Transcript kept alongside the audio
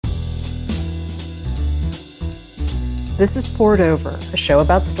This is Poured Over, a show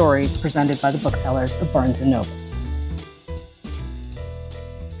about stories presented by the booksellers of Barnes & Noble.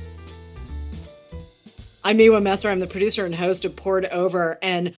 I'm Miwa Messer. I'm the producer and host of Poured Over.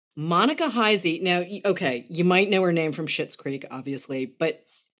 And Monica Heisey, now, okay, you might know her name from Schitt's Creek, obviously, but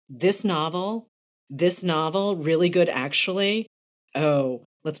this novel, Really Good Actually,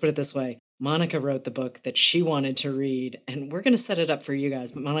 let's put it this way. Monica wrote the book that she wanted to read, and we're going to set it up for you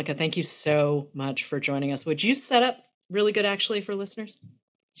guys. But Monica, thank you so much for joining us. Would you set up Really Good Actually for listeners?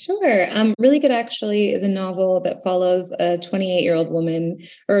 Sure. Really Good Actually is a novel that follows a 28-year-old woman,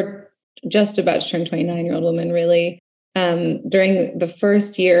 or just about to turn 29-year-old woman, really, during the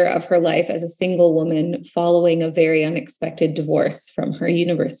first year of her life as a single woman following a very unexpected divorce from her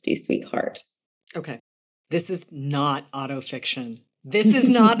university sweetheart. Okay. This is not autofiction. This is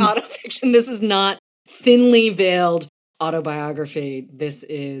not autofiction. This is not thinly veiled autobiography. This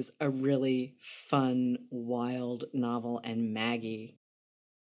is a really fun, wild novel. And Maggie.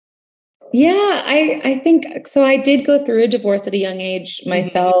 Yeah, I think so. I did go through a divorce at a young age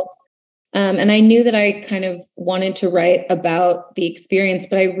myself. And I knew that I kind of wanted to write about the experience,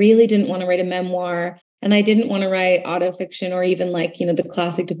 but I really didn't want to write a memoir. And I didn't want to write autofiction or even the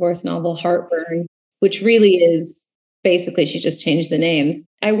classic divorce novel, Heartburn, which really is basically, she just changed the names.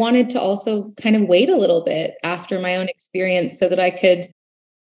 I wanted to also kind of wait a little bit after my own experience so that I could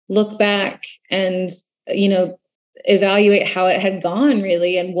look back and, evaluate how it had gone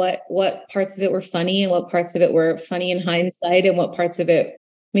really, and what parts of it were funny and what parts of it were funny in hindsight and what parts of it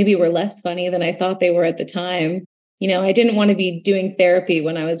maybe were less funny than I thought they were at the time. I didn't want to be doing therapy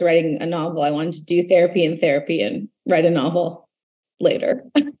when I was writing a novel. I wanted to do therapy and write a novel later.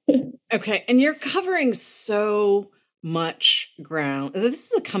 Okay. And you're covering so much ground. This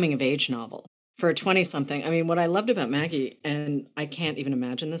is a coming of age novel for a 20-something. I mean, what I loved about Maggie, and I can't even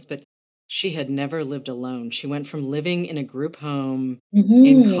imagine this, but she had never lived alone. She went from living in a group home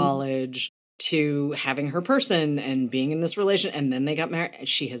in college to having her person and being in this relation, and then they got married.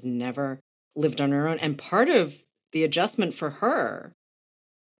 She has never lived on her own. And part of the adjustment for her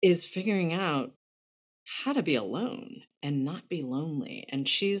is figuring out how to be alone and not be lonely. And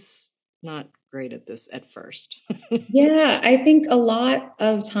she's not great at this at first. Yeah, I think a lot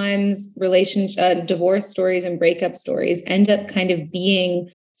of times divorce stories and breakup stories end up kind of being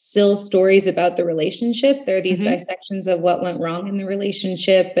still stories about the relationship. There are these dissections of what went wrong in the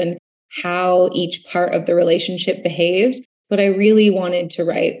relationship and how each part of the relationship behaved. But I really wanted to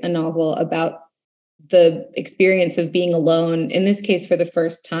write a novel about the experience of being alone, in this case for the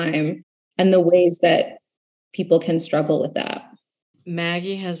first time, and the ways that people can struggle with that.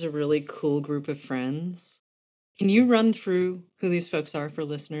 Maggie has a really cool group of friends. Can you run through who these folks are for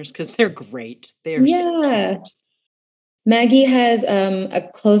listeners? Because they're great. They're so sweet. Maggie has a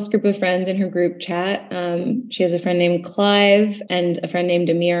close group of friends in her group chat. She has a friend named Clive and a friend named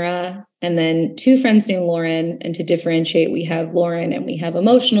Amira, and then two friends named Lauren. And to differentiate, we have Lauren and we have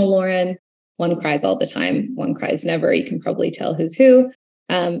emotional Lauren. One cries all the time. One cries never. You can probably tell who's who.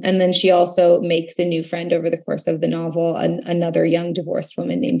 And then she also makes a new friend over the course of the novel, another young divorced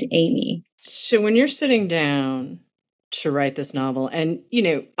woman named Amy. So when you're sitting down to write this novel, and,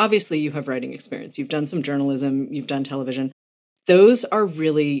 obviously you have writing experience, you've done some journalism, you've done television. Those are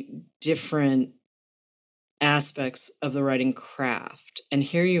really different aspects of the writing craft. And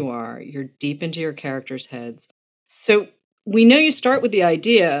here you are, you're deep into your characters' heads. So we know you start with the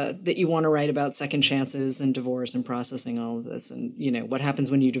idea that you want to write about second chances and divorce and processing all of this. And, what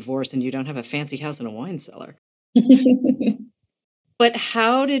happens when you divorce and you don't have a fancy house and a wine cellar. But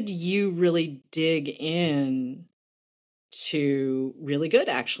how did you really dig in to Really Good,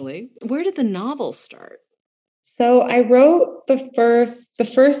 actually? Where did the novel start? So I wrote the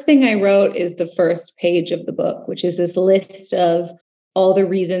first thing I wrote is the first page of the book, which is this list of all the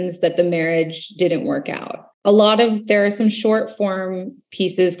reasons that the marriage didn't work out. There are some short form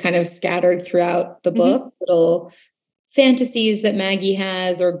pieces kind of scattered throughout the book, little fantasies that Maggie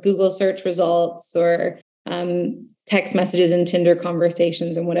has, or Google search results, or text messages and Tinder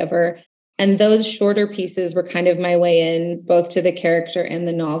conversations and whatever. And those shorter pieces were kind of my way in both to the character and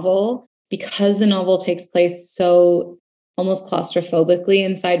the novel, because the novel takes place so almost claustrophobically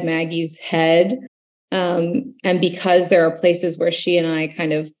inside Maggie's head. And because there are places where she and I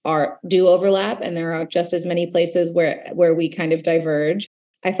kind of do overlap, and there are just as many places where we kind of diverge,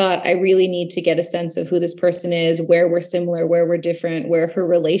 I thought I really need to get a sense of who this person is, where we're similar, where we're different, where her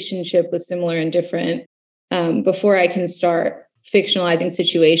relationship was similar and different. Before I can start fictionalizing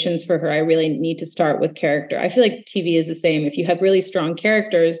situations for her, I really need to start with character. I feel like TV is the same. If you have really strong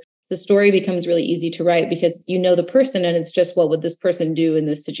characters, the story becomes really easy to write because you know the person and it's just what would this person do in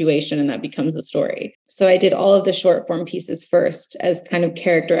this situation, and that becomes the story. So I did all of the short form pieces first as kind of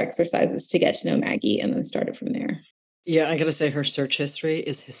character exercises to get to know Maggie, and then started from there. Yeah, I gotta say her search history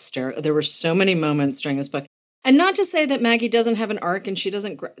is hysterical. There were so many moments during this book. And not to say that Maggie doesn't have an arc and she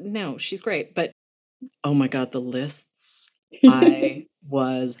doesn't no, she's great, but oh my God, the lists. I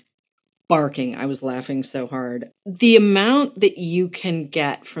was barking. I was laughing so hard. The amount that you can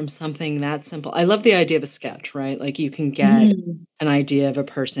get from something that simple. I love the idea of a sketch, right? Like you can get an idea of a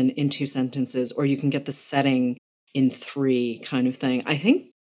person in 2 sentences, or you can get the setting in 3 kind of thing. I think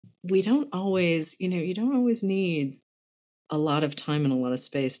we don't always, you don't always need a lot of time and a lot of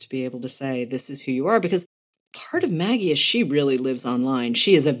space to be able to say, this is who you are. Because part of Maggie is she really lives online.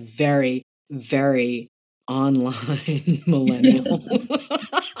 She is a very, very online millennial.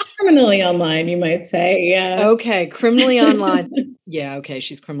 Criminally online, you might say. Yeah. Okay, criminally online. Yeah, okay,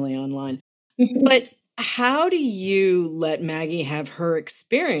 she's criminally online. But how do you let Maggie have her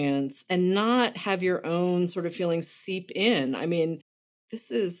experience and not have your own sort of feelings seep in? I mean,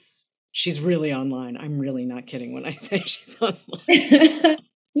 she's really online. I'm really not kidding when I say she's online.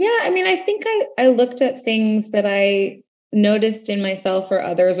 Yeah, I mean, I think I looked at things that I noticed in myself or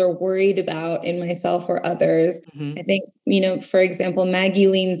others, or worried about in myself or others. I think, for example, Maggie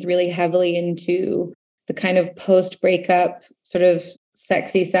leans really heavily into the kind of post-breakup sort of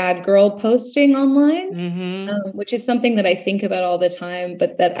sexy, sad girl posting online, which is something that I think about all the time,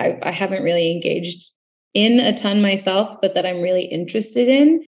 but that I haven't really engaged in a ton myself, but that I'm really interested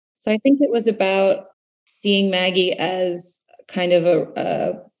in. So I think it was about seeing Maggie as kind of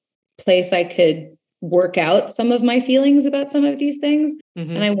a place I could work out some of my feelings about some of these things.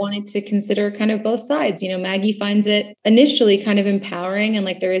 And I wanted to consider kind of both sides. Maggie finds it initially kind of empowering, and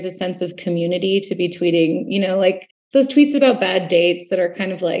like there is a sense of community to be tweeting, like those tweets about bad dates that are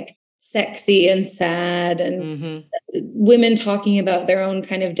kind of like sexy and sad, and women talking about their own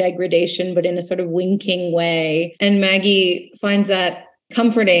kind of degradation, but in a sort of winking way. And Maggie finds that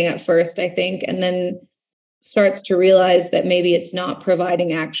comforting at first, I think, and then starts to realize that maybe it's not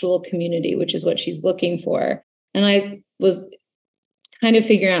providing actual community, which is what she's looking for. And I was kind of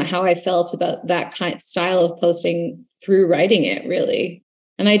figuring out how I felt about that kind of style of posting through writing it, really.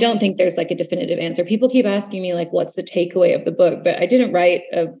 And I don't think there's like a definitive answer. People keep asking me like, what's the takeaway of the book? But I didn't write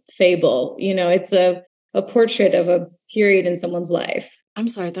a fable. It's a portrait of a period in someone's life. I'm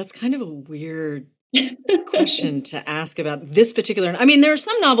sorry, that's kind of a weird question to ask about this particular. I mean, there are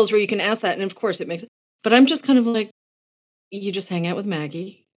some novels where you can ask that, and of course it makes it. But I'm just kind of like, you just hang out with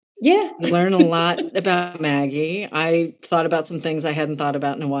Maggie. Yeah. You learn a lot about Maggie. I thought about some things I hadn't thought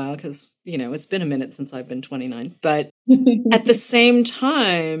about in a while because, it's been a minute since I've been 29. But at the same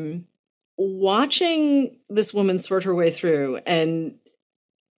time, watching this woman sort her way through, and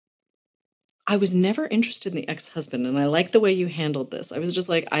I was never interested in the ex-husband, and I like the way you handled this. I was just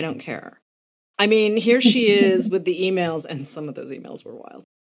like, I don't care. I mean, here she is with the emails, and some of those emails were wild.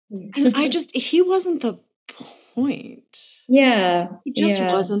 And he wasn't the point. Yeah. He just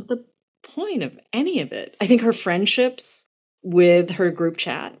wasn't the point of any of it. I think her friendships with her group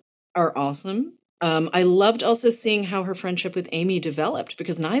chat are awesome. I loved also seeing how her friendship with Amy developed,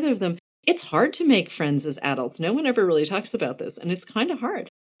 because neither of them, it's hard to make friends as adults. No one ever really talks about this, and it's kind of hard.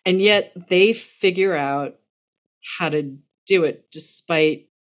 And yet they figure out how to do it despite,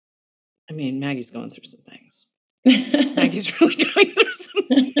 Maggie's going through some things. Maggie's really going through some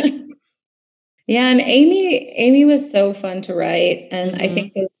things. Yeah, and Amy was so fun to write, and I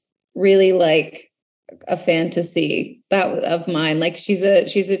think was really like a fantasy of mine. Like she's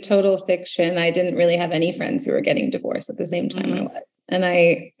a total fiction. I didn't really have any friends who were getting divorced at the same time I was, and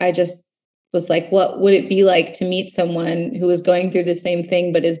I just was like, what would it be like to meet someone who is going through the same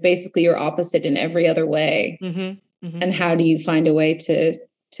thing but is basically your opposite in every other way? And how do you find a way to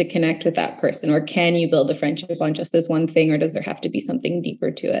connect with that person? Or can you build a friendship on just this one thing, or does there have to be something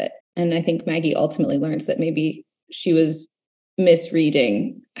deeper to it? And I think Maggie ultimately learns that maybe she was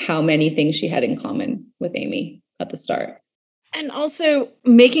misreading how many things she had in common with Amy at the start. And also,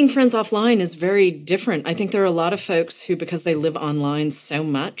 making friends offline is very different. I think there are a lot of folks who, because they live online so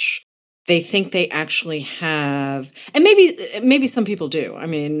much, they think they actually have, and maybe some people do. I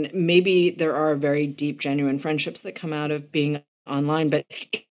mean, maybe there are very deep, genuine friendships that come out of being online, but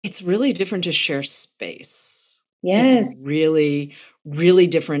it's really different to share space. Yes. It's really, really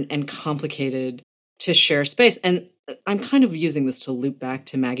different and complicated to share space. And I'm kind of using this to loop back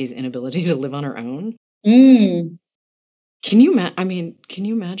to Maggie's inability to live on her own. Can you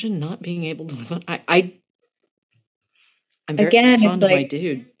imagine not being able to live on? I'm very fond of my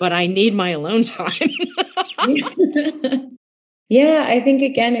dude, but I need my alone time. Yeah, I think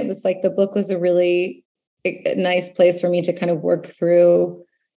again, it was like the book was a really nice place for me to kind of work through,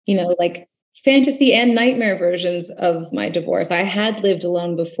 like fantasy and nightmare versions of my divorce. I had lived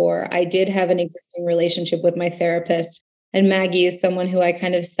alone before. I did have an existing relationship with my therapist. And Maggie is someone who I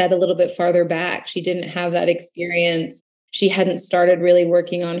kind of set a little bit farther back. She didn't have that experience. She hadn't started really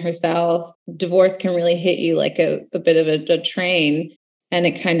working on herself. Divorce can really hit you like a bit of a train. And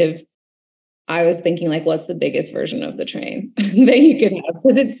it kind of I was thinking like, what's the biggest version of the train that you could have?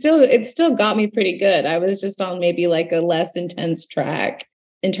 Because it still got me pretty good. I was just on maybe like a less intense track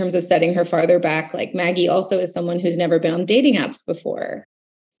in terms of setting her farther back. Like Maggie also is someone who's never been on dating apps before.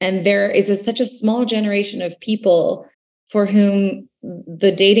 And there is such a small generation of people for whom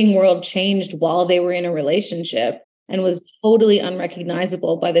the dating world changed while they were in a relationship and was totally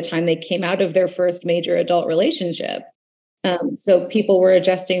unrecognizable by the time they came out of their first major adult relationship. So people were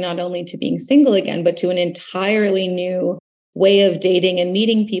adjusting not only to being single again, but to an entirely new way of dating and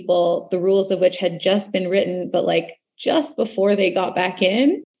meeting people, the rules of which had just been written, but like just before they got back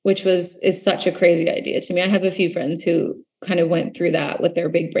in, which is such a crazy idea to me. I have a few friends who kind of went through that with their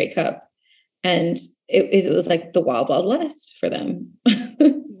big breakup, and it was like the wild, wild west for them.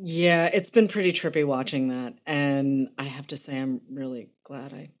 Yeah, it's been pretty trippy watching that. And I have to say, I'm really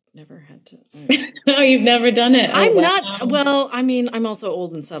glad I never had to. Oh, you've never done it. Oh, I'm wow. not, well, I mean, I'm also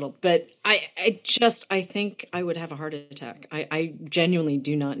old and settled, but I think I would have a heart attack. I genuinely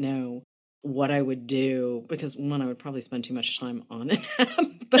do not know what I would do because one, I would probably spend too much time on it.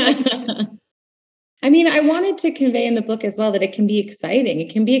 But I mean, I wanted to convey in the book as well that it can be exciting.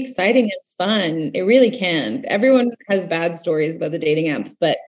 It can be exciting and fun. It really can. Everyone has bad stories about the dating apps,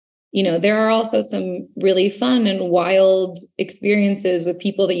 but there are also some really fun and wild experiences with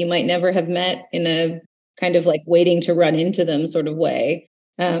people that you might never have met in a kind of like waiting to run into them sort of way.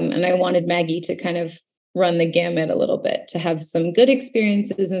 And I wanted Maggie to kind of run the gamut a little bit, to have some good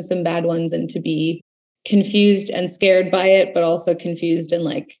experiences and some bad ones, and to be confused and scared by it, but also confused and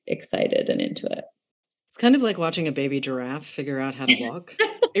like excited and into it. it's kind of like watching a baby giraffe figure out how to walk.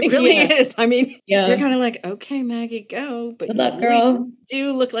 It really Yeah. is. I mean, you're Yeah. kind of like, okay, Maggie, go. But Good you luck, really girl.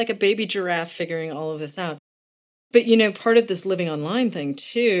 do look like a baby giraffe figuring all of this out. But part of this living online thing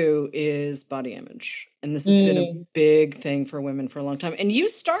too is body image. And this has been a Mm. big thing for women for a long time. And you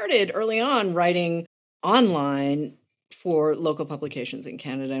started early on writing online for local publications in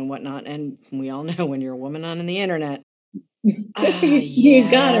Canada and whatnot. And we all know when you're a woman on the internet, You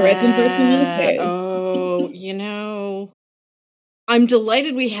got it. Write some personal yeah. essays. Oh, I'm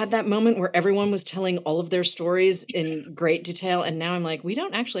delighted we had that moment where everyone was telling all of their stories in great detail. And now I'm like, we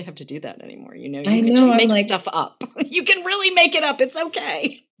don't actually have to do that anymore. I You can know. just I'm make like, stuff up. You can really make it up. It's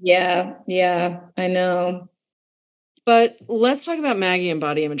okay. yeah, I know. But let's talk about Maggie and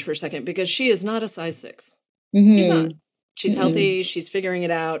body image for a second, because she is not a size 6. She's not. Mm-hmm. She's Mm-mm. healthy. She's figuring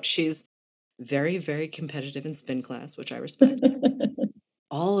it out. She's very, very competitive in spin class, which I respect.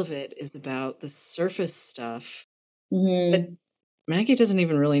 All of it is about the surface stuff. But Mm-hmm. Maggie doesn't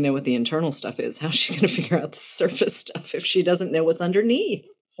even really know what the internal stuff is. How's she going to figure out the surface stuff if she doesn't know what's underneath?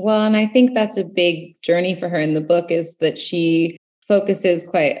 Well, and I think that's a big journey for her in the book, is that she focuses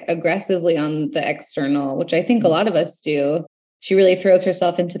quite aggressively on the external, which I think a lot of us do. She really throws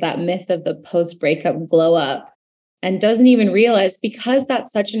herself into that myth of the post breakup glow up and doesn't even realize, because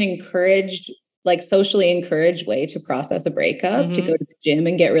that's such an encouraged, like socially encouraged way to process a breakup, to go to the gym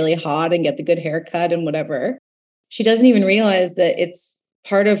and get really hot and get the good haircut and whatever. She doesn't even realize that it's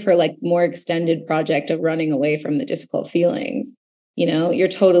part of her like more extended project of running away from the difficult feelings. You're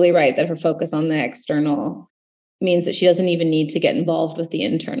totally right that her focus on the external means that she doesn't even need to get involved with the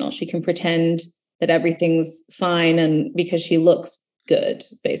internal. She can pretend that everything's fine, and because she looks good,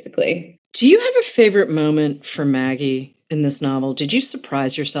 basically. Do you have a favorite moment for Maggie in this novel? Did you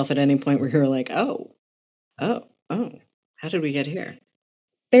surprise yourself at any point where you were like, oh, how did we get here?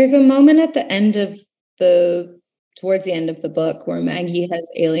 There's a moment at the end of towards the end of the book where Maggie has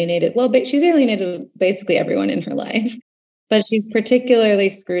alienated, she's alienated basically everyone in her life. But she's particularly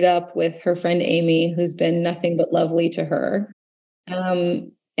screwed up with her friend Amy, who's been nothing but lovely to her.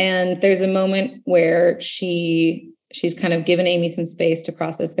 And there's a moment where she's kind of given Amy some space to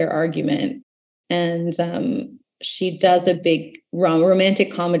process their argument. And she does a big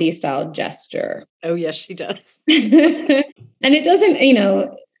romantic comedy style gesture. Oh, yes, she does. And it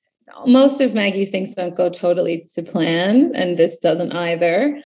doesn't, most of Maggie's things don't go totally to plan, and this doesn't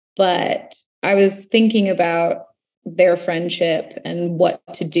either. But I was thinking about their friendship and what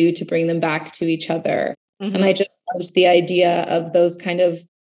to do to bring them back to each other. Mm-hmm. And I just loved the idea of those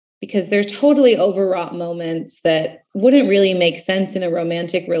because they're totally overwrought moments that wouldn't really make sense in a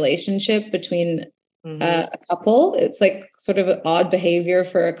romantic relationship between a couple. It's like sort of an odd behavior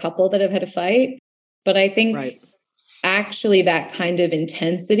for a couple that have had a fight. But I think actually that kind of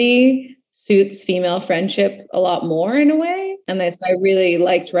intensity suits female friendship a lot more in a way. And I really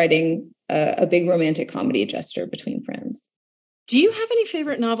liked writing a big romantic comedy gesture between friends. Do you have any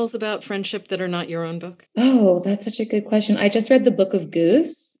favorite novels about friendship that are not your own book? Oh, that's such a good question. I just read The Book of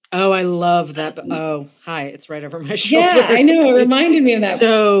Goose. Oh, I love that. Oh, hi. It's right over my shoulder. Yeah, I know. It reminded me of that.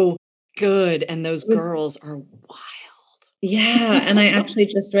 So good. And those girls are wild. Yeah. And I actually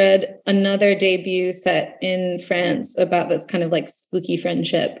just read another debut set in France about this kind of like spooky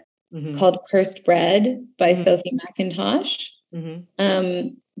friendship called Cursed Bread by Sophie McIntosh.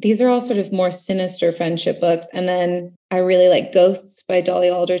 These are all sort of more sinister friendship books. And then I really like Ghosts by Dolly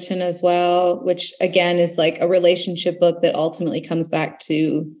Alderton as well, which again is like a relationship book that ultimately comes back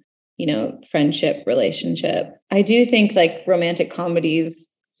to, you know, friendship, relationship. I do think like romantic comedies,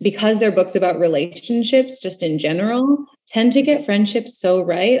 because they're books about relationships just in general, tend to get friendships so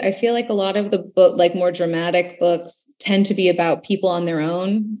right. I feel like a lot of the book, like more dramatic books, tend to be about people on their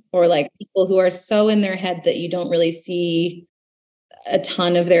own, or like people who are so in their head that you don't really see a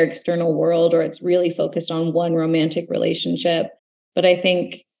ton of their external world, or it's really focused on one romantic relationship. But I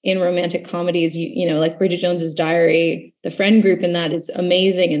think in romantic comedies, you know, like Bridget Jones's Diary, the friend group in that is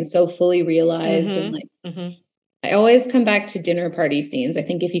amazing and so fully realized. And like, I always come back to dinner party scenes. I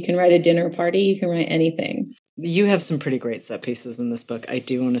think if you can write a dinner party, you can write anything. You have some pretty great set pieces in this book, I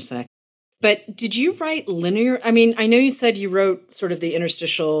do want to say. But did you write linear? I mean, I know you said you wrote sort of the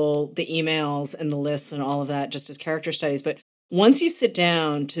interstitial, the emails and the lists and all of that just as character studies, but once you sit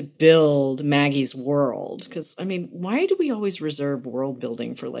down to build Maggie's world, because I mean, why do we always reserve world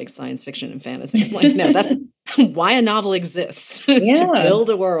building for like science fiction and fantasy? I'm like, no, that's why a novel exists, is to build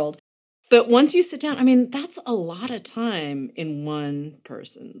a world. But once you sit down, I mean, that's a lot of time in one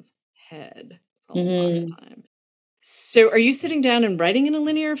person's head. It's a lot of time. So are you sitting down and writing in a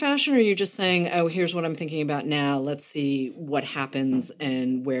linear fashion, or are you just saying, oh, here's what I'm thinking about now. Let's see what happens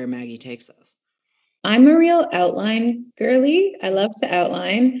and where Maggie takes us? I'm a real outline girly. I love to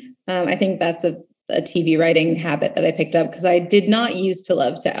outline. I think that's a TV writing habit that I picked up because I did not used to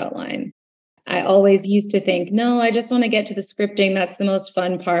love to outline. I always used to think, no, I just want to get to the scripting. That's the most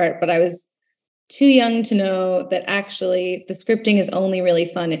fun part. But I was too young to know that actually the scripting is only really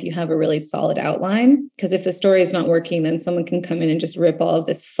fun if you have a really solid outline. Because if the story is not working, then someone can come in and just rip all of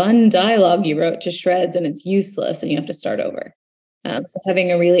this fun dialogue you wrote to shreds and it's useless and you have to start over. So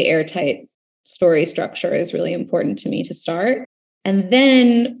having a really airtight story structure is really important to me to start. And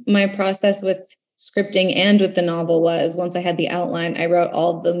then my process with scripting and with the novel was, once I had the outline, I wrote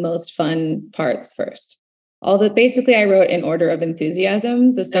all the most fun parts first. Basically I wrote in order of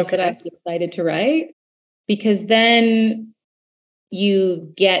enthusiasm, the stuff that I was excited to write, because then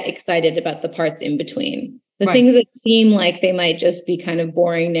you get excited about the parts in between. The things that seem like they might just be kind of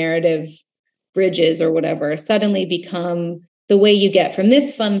boring narrative bridges or whatever suddenly become the way you get from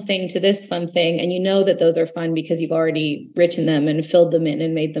this fun thing to this fun thing. And you know that those are fun because you've already written them and filled them in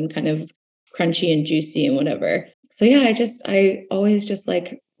and made them kind of crunchy and juicy and whatever. So yeah, I always just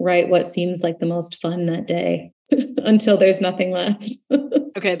like write what seems like the most fun that day until there's nothing left.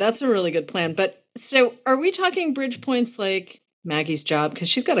 Okay, that's a really good plan. But so are we talking bridge points like Maggie's job? Because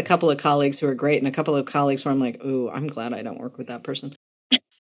she's got a couple of colleagues who are great and a couple of colleagues where I'm like, ooh, I'm glad I don't work with that person.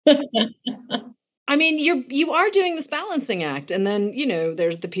 I mean, you are doing this balancing act, and then, you know,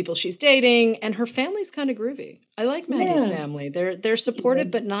 there's the people she's dating, and her family's kind of groovy. I like Maggie's family. They're supportive,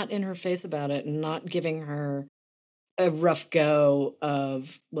 but not in her face about it, and not giving her a rough go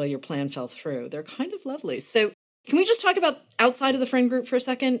of, well, your plan fell through. They're kind of lovely. So can we just talk about outside of the friend group for a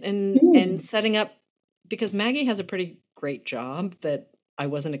second and setting up, because Maggie has a pretty great job that I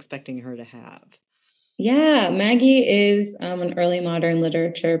wasn't expecting her to have. Yeah, Maggie is an early modern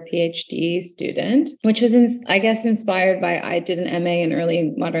literature PhD student, which was, I guess, inspired by, I did an MA in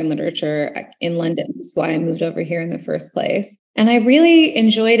early modern literature in London. That's why I moved over here in the first place. And I really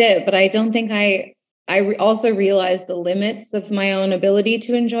enjoyed it, but I don't think I also realized the limits of my own ability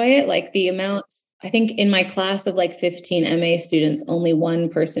to enjoy it. Like the amount, I think in my class of like 15 MA students, only one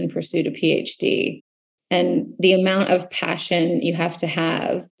person pursued a PhD. And the amount of passion you have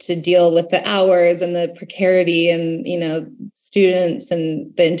to deal with the hours and the precarity and, you know, students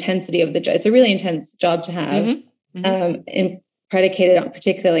and the intensity of the job. It's a really intense job to have, and predicated on,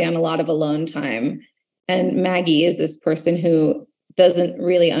 particularly on a lot of alone time. And Maggie is this person who doesn't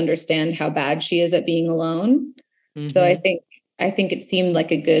really understand how bad she is at being alone. So I think it seemed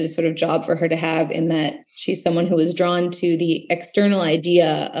like a good sort of job for her to have, in that she's someone who was drawn to the external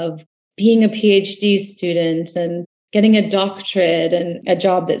idea of being a PhD student and getting a doctorate, and a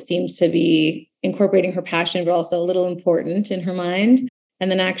job that seems to be incorporating her passion, but also a little important in her mind.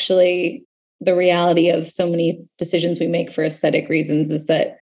 And then actually the reality of so many decisions we make for aesthetic reasons is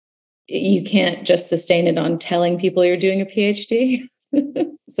that you can't just sustain it on telling people you're doing a PhD.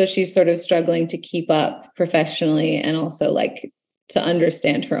 So she's sort of struggling to keep up professionally and also like to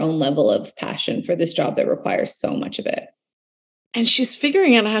understand her own level of passion for this job that requires so much of it. And she's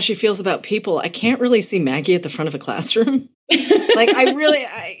figuring out how she feels about people. I can't really see Maggie at the front of a classroom. Like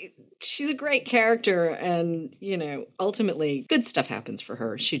she's a great character, and ultimately good stuff happens for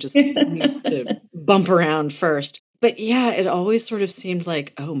her. She just needs to bump around first. But yeah, it always sort of seemed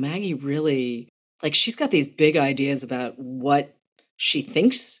like, oh, Maggie really, like, she's got these big ideas about what she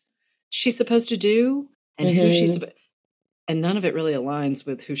thinks she's supposed to do and who she's and none of it really aligns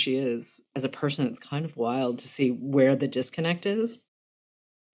with who she is as a person. It's kind of wild to see where the disconnect is.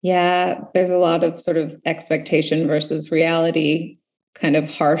 Yeah, there's a lot of sort of expectation versus reality, kind of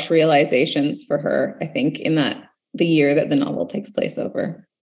harsh realizations for her, I think, in the year that the novel takes place over.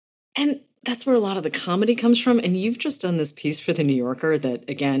 And that's where a lot of the comedy comes from. And you've just done this piece for The New Yorker that,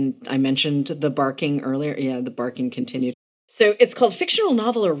 again, I mentioned the barking earlier. Yeah, the barking continued. So it's called Fictional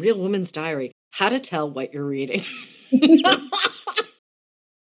Novel or Real Woman's Diary: How to Tell What You're Reading.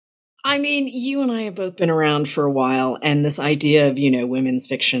 I mean, you and I have both been around for a while, and this idea of, women's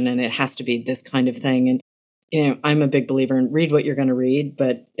fiction, and it has to be this kind of thing. And, I'm a big believer in read what you're going to read,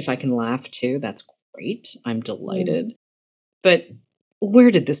 but if I can laugh too, that's great. I'm delighted. But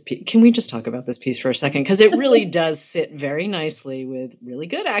where did this piece, can we just talk about this piece for a second? Because it really does sit very nicely with really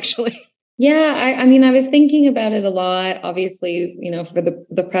good, actually. Yeah, I mean, I was thinking about it a lot. Obviously, for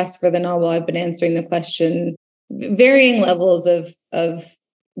the press for the novel, I've been answering the question, varying levels of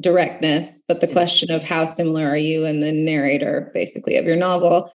directness, but the question of how similar are you and the narrator, basically, of your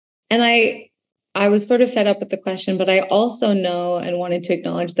novel. And I was sort of fed up with the question, but I also know and wanted to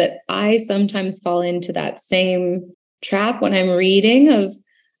acknowledge that I sometimes fall into that same trap when I'm reading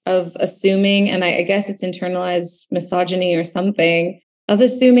of assuming, and I guess it's internalized misogyny or something, of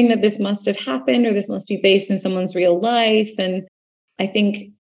assuming that this must have happened or this must be based in someone's real life. And I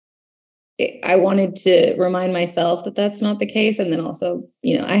think I wanted to remind myself that that's not the case. And then also,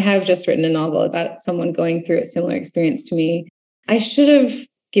 I have just written a novel about someone going through a similar experience to me. I should have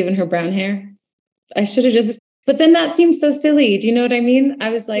given her brown hair. I should have just, but then that seems so silly. Do you know what I mean? I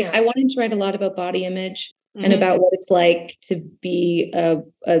was like, I wanted to write a lot about body image and about what it's like to be a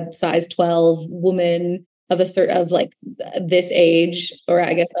size 12 woman of like this age, or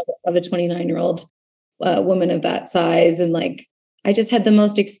I guess of a 29-year-old woman of that size. And like, I just had the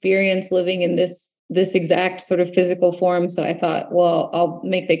most experience living in this exact sort of physical form. So I thought, well, I'll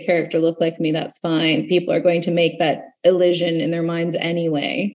make the character look like me. That's fine. People are going to make that illusion in their minds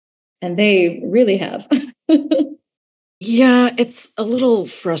anyway. And they really have. Yeah, it's a little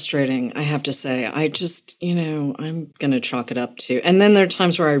frustrating, I have to say. I just, I'm going to chalk it up to. And then there are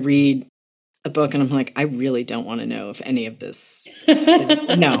times where I read a book and I'm like, I really don't want to know if any of this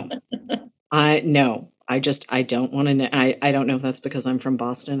no. I don't want to know. I don't know if that's because I'm from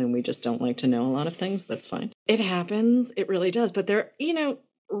Boston and we just don't like to know a lot of things. That's fine. It happens. It really does. But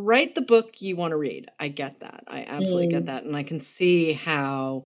write the book you want to read. I get that. I absolutely get that. And I can see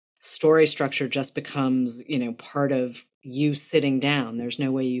how story structure just becomes, part of you sitting down. There's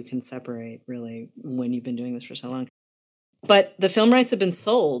no way you can separate, really, when you've been doing this for so long. But the film rights have been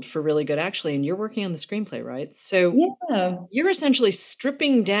sold for really good, actually, and you're working on the screenplay, right? So you're essentially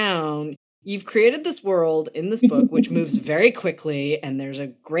stripping down. You've created this world in this book, which moves very quickly, and there's a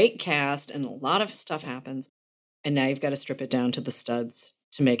great cast, and a lot of stuff happens. And now you've got to strip it down to the studs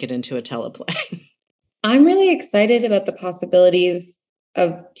to make it into a teleplay. I'm really excited about the possibilities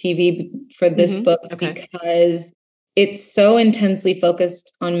of TV for this book because it's so intensely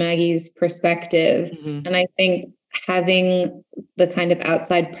focused on Maggie's perspective. And I think having the kind of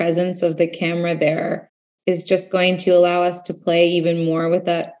outside presence of the camera there is just going to allow us to play even more with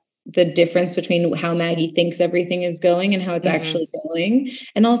the difference between how Maggie thinks everything is going and how it's actually going.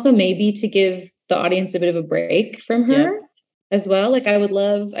 And also maybe to give the audience a bit of a break from her as well. Like I would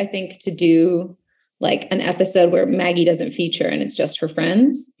love, I think, to do like an episode where Maggie doesn't feature and it's just her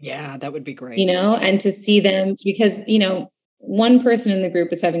friends. Yeah, that would be great. And to see them, because, one person in the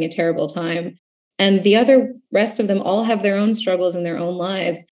group is having a terrible time and the rest of them all have their own struggles in their own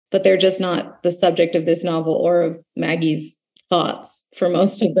lives, but they're just not the subject of this novel or of Maggie's thoughts for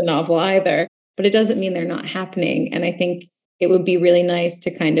most of the novel either. But it doesn't mean they're not happening. And I think it would be really nice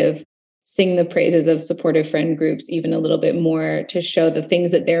to kind of sing the praises of supportive friend groups even a little bit more, to show the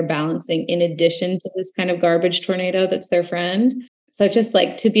things that they're balancing in addition to this kind of garbage tornado that's their friend. So just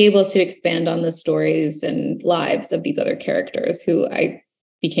like to be able to expand on the stories and lives of these other characters who I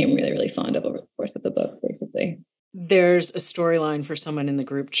became really, really fond of over the course of the book, basically. There's a storyline for someone in the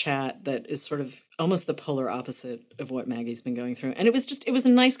group chat that is sort of almost the polar opposite of what Maggie's been going through. And it was a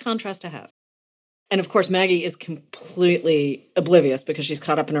nice contrast to have. And of course, Maggie is completely oblivious because she's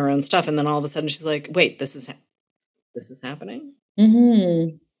caught up in her own stuff. And then all of a sudden she's like, wait, this is happening.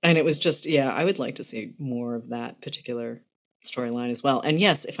 Mm-hmm. And it was just, yeah, I would like to see more of that particular storyline as well. And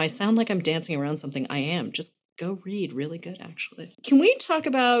yes, if I sound like I'm dancing around something, I am. Just go read. Really good, actually. Can we talk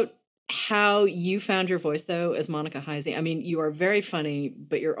about how you found your voice, though, as Monica Heisey? I mean, you are very funny,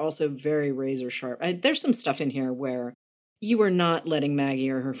 but you're also very razor sharp. There's some stuff in here where you are not letting Maggie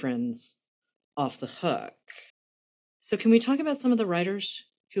or her friends off the hook. So can we talk about some of the writers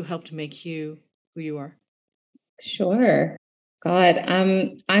who helped make you who you are? Sure. God,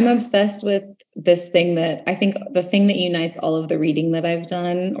 I'm obsessed with this thing that I think the thing that unites all of the reading that I've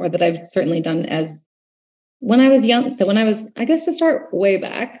done, or that I've certainly done as when I was young. So when I was, I guess to start way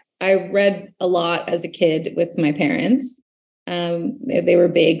back, I read a lot as a kid with my parents. They were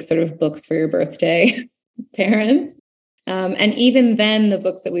big sort of books for your birthday parents. And even then, the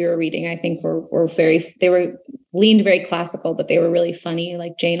books that we were reading, I think they were leaned very classical, but they were really funny,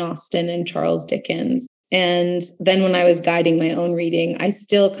 like Jane Austen and Charles Dickens. And then when I was guiding my own reading, I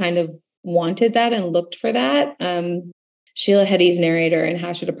still kind of wanted that and looked for that. Sheila Heti's narrator in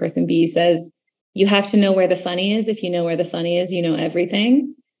How Should a Person Be says, you have to know where the funny is. If you know where the funny is, you know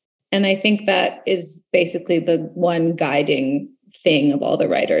everything. And I think that is basically the one guiding thing of all the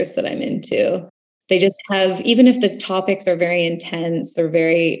writers that I'm into. They just have, even if the topics are very intense or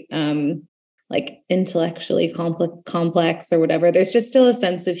very like intellectually complex or whatever, there's just still a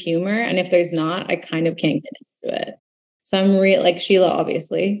sense of humor. And if there's not, I kind of can't get into it. So I'm like Sheila,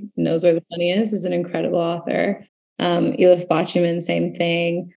 obviously knows where the funny is an incredible author. Elif Batuman, same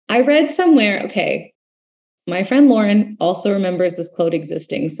thing. I read somewhere, okay, my friend Lauren also remembers this quote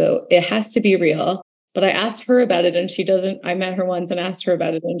existing, so it has to be real. But I asked her about it and she doesn't. I met her once and asked her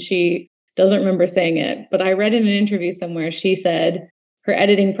about it and she doesn't remember saying it. But I read in an interview somewhere, she said her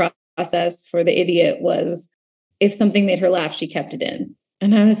editing process for The Idiot was if something made her laugh, she kept it in.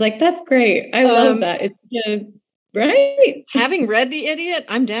 And I was like, that's great. I love that. It's right. Having read The Idiot,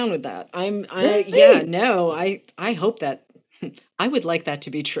 I'm down with that. Right. Yeah, no, I hope that I would like that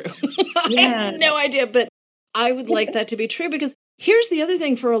to be true. I have no idea, but I would like that to be true because here's the other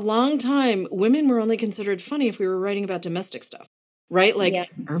thing. For a long time, women were only considered funny if we were writing about domestic stuff, right? Like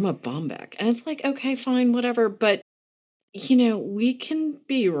Irma Bombeck. And it's like, okay, fine, whatever. But, you know, we can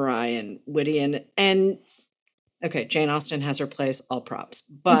be wry and witty and okay, Jane Austen has her place, all props.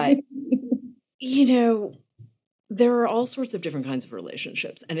 But, you know, there are all sorts of different kinds of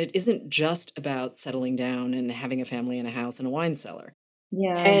relationships. And it isn't just about settling down and having a family and a house and a wine cellar.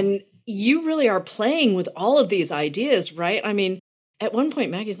 Yeah. And you really are playing with all of these ideas, right? I mean, at one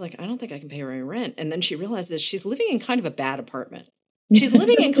point, Maggie's like, I don't think I can pay her any rent. And then she realizes she's living in kind of a bad apartment. She's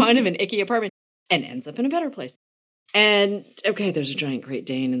living in kind of an icky apartment and ends up in a better place. And okay, there's a giant Great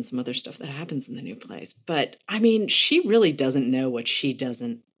Dane and some other stuff that happens in the new place. But I mean, she really doesn't know what she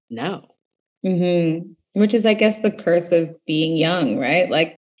doesn't know. Mm-hmm. Which is, I guess, the curse of being young, right?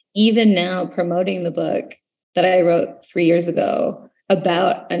 Like even now promoting the book that I wrote 3 years ago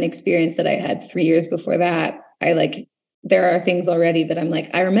about an experience that I had 3 years before that, there are things already that I'm like,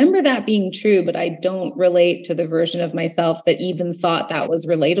 I remember that being true, but I don't relate to the version of myself that even thought that was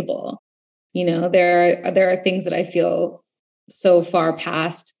relatable. You know, there are things that I feel so far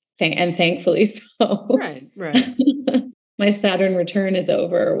past, and thankfully so. Right. My Saturn return is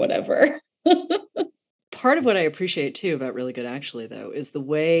over or whatever. Part of what I appreciate too about Really Good Actually, though, is the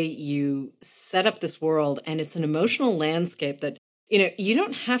way you set up this world, and it's an emotional landscape that, you know, you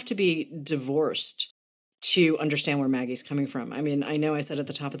don't have to be divorced to understand where Maggie's coming from. I mean, I know I said at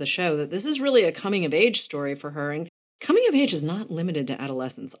the top of the show that this is really a coming of age story for her, and coming of age is not limited to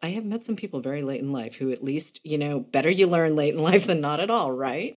adolescence. I have met some people very late in life who at least, you know, better you learn late in life than not at all,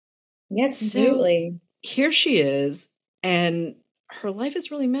 right? Yes, absolutely. So here she is, and her life is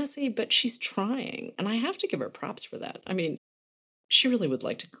really messy, but she's trying. And I have to give her props for that. I mean, she really would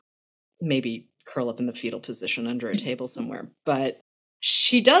like to maybe curl up in the fetal position under a table somewhere, but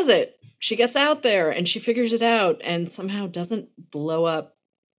she does it. She gets out there and she figures it out and somehow doesn't blow up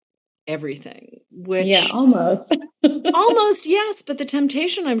everything, which almost. Almost, yes. But the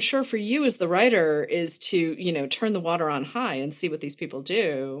temptation, I'm sure, for you as the writer is to, you know, turn the water on high and see what these people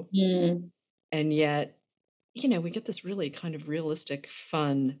do. And yet, you know, we get this really kind of realistic,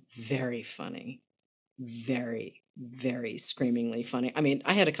 fun, very funny, very, very screamingly funny. I mean,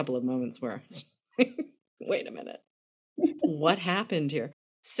 I had a couple of moments where I was like, wait a minute, what happened here?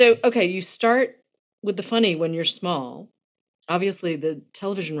 So, okay, you start with the funny when you're small. Obviously, the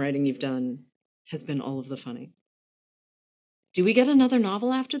television writing you've done has been all of the funny. Do we get another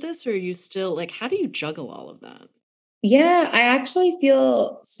novel after this, or are you still like, how do you juggle all of that? Yeah, I actually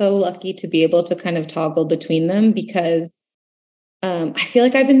feel so lucky to be able to kind of toggle between them because I feel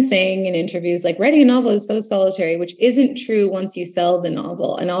like I've been saying in interviews, like writing a novel is so solitary, which isn't true once you sell the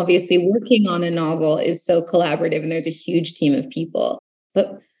novel. And obviously, working on a novel is so collaborative and there's a huge team of people.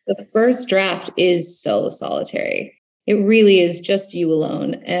 But the first draft is so solitary. It really is just you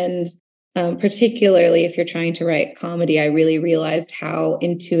alone. And particularly if you're trying to write comedy, I really realized how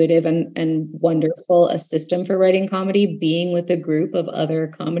intuitive and wonderful a system for writing comedy being with a group of other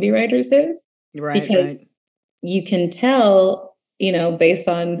comedy writers is. Right, Because right. you can tell, based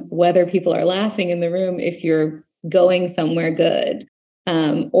on whether people are laughing in the room, if you're going somewhere good.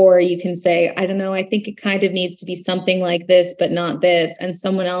 Or you can say, I don't know, I think it kind of needs to be something like this, but not this. And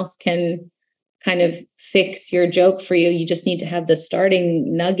someone else can kind of fix your joke for you. You just need to have the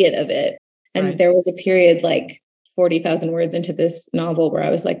starting nugget of it. And Right. there was a period like 40,000 words into this novel where I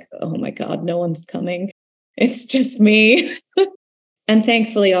was like, oh my God, no one's coming. It's just me. And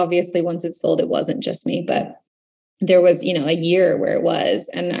thankfully, obviously, once it's sold, it wasn't just me, but there was, a year where it was,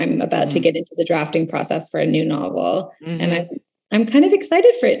 and I'm about to Mm. get into the drafting process for a new novel. And Hmm. I'm kind of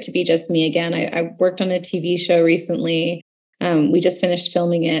excited for it to be just me again. I worked on a TV show recently. We just finished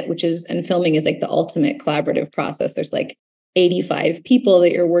filming it, and filming is like the ultimate collaborative process. There's like 85 people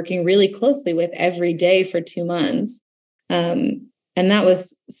that you're working really closely with every day for 2 months. And that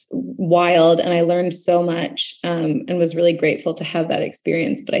was wild. And I learned so much, and was really grateful to have that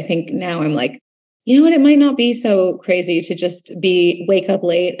experience. But I think now I'm like, you know what? It might not be so crazy to just wake up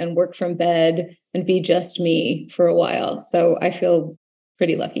late and work from bed and be just me for a while. So I feel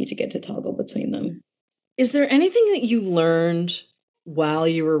pretty lucky to get to toggle between them. Is there anything that you learned while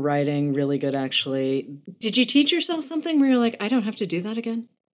you were writing Really Good, actually? Did you teach yourself something where you're like, I don't have to do that again?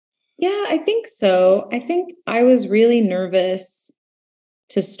 Yeah, I think so. I think I was really nervous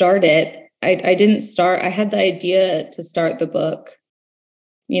to start it. I didn't start, I had the idea to start the book,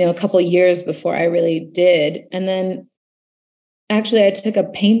 a couple years before I really did. And then actually, I took a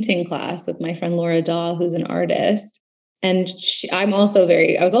painting class with my friend Laura Daw, who's an artist. And I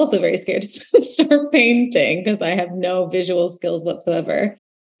was also very scared to start painting because I have no visual skills whatsoever.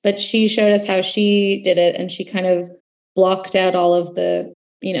 But she showed us how she did it, and she kind of blocked out all of the,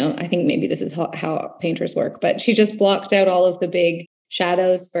 I think maybe this is how painters work, but she just blocked out all of the big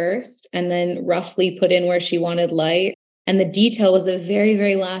shadows first and then roughly put in where she wanted light. And the detail was the very,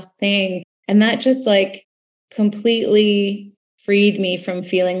 very last thing. And that just like completely freed me from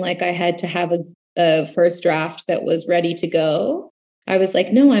feeling like I had to have a first draft that was ready to go. I was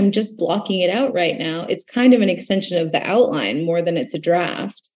like, no, I'm just blocking it out right now. It's kind of an extension of the outline more than it's a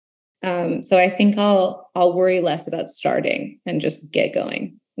draft. So I think I'll worry less about starting and just get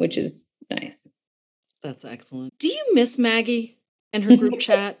going, which is nice. That's excellent. Do you miss Maggie and her group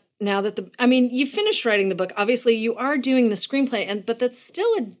chat now that I mean, you finished writing the book. Obviously, you are doing the screenplay, but that's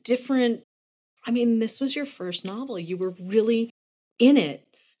still a different, I mean, this was your first novel. You were really in it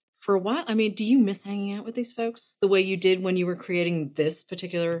for a while. I mean, do you miss hanging out with these folks the way you did when you were creating this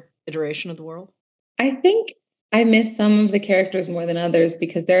particular iteration of the world? I think I miss some of the characters more than others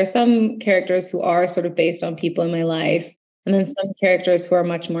because there are some characters who are sort of based on people in my life, and then some characters who are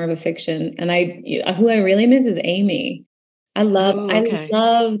much more of a fiction. And who I really miss is Amy. Oh, I okay.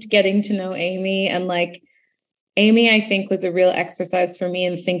 loved getting to know Amy, and like Amy, I think was a real exercise for me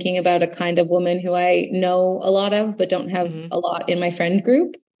in thinking about a kind of woman who I know a lot of, but don't have Hmm. a lot in my friend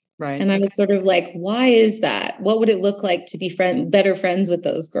group. Right. And I Okay. was sort of like, why is that? What would it look like to be better friends with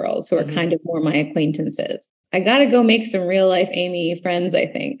those girls who are Hmm. kind of more my acquaintances? I got to go make some real life Amy friends, I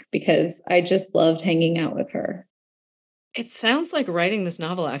think, because I just loved hanging out with her. It sounds like writing this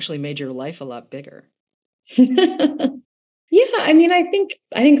novel actually made your life a lot bigger. Yeah, I mean, I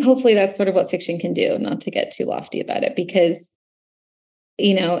think hopefully that's sort of what fiction can do, not to get too lofty about it, because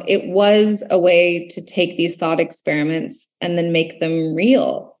it was a way to take these thought experiments and then make them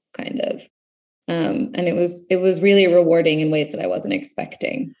real, kind of. And it was really rewarding in ways that I wasn't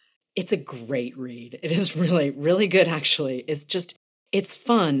expecting. It's a great read. It is really, really good, actually. It's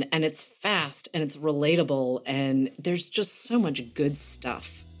fun and it's fast and it's relatable. And there's just so much good stuff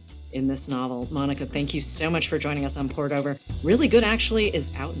in this novel. Monica, thank you so much for joining us on Poured Over. Really Good, actually,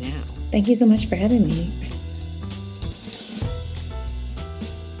 is out now. Thank you so much for having me.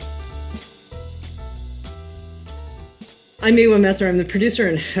 I'm Ewa Messer. I'm the producer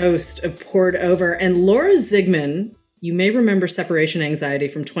and host of Poured Over. And Laura Zigman, you may remember Separation Anxiety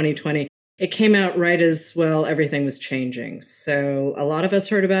from 2020. It came out right as, well, everything was changing. So a lot of us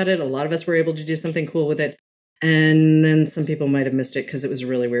heard about it. A lot of us were able to do something cool with it. And then some people might have missed it because it was a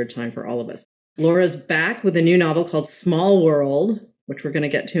really weird time for all of us. Laura's back with a new novel called Small World, which we're going to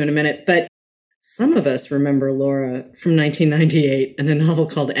get to in a minute. But some of us remember Laura from 1998 and a novel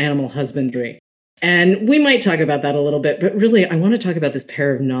called Animal Husbandry. And we might talk about that a little bit, but really, I want to talk about this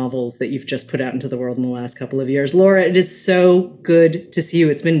pair of novels that you've just put out into the world in the last couple of years. Laura, it is so good to see you.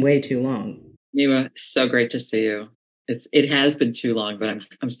 It's been way too long. Nima, so great to see you. It has been too long, but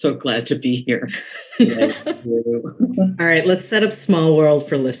I'm so glad to be here. All right, let's set up Small World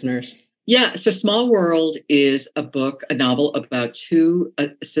for listeners. Yeah, so Small World is a novel about two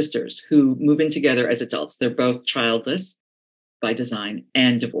sisters who move in together as adults. They're both childless by design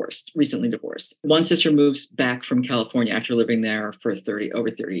and recently divorced. One sister moves back from California after living there for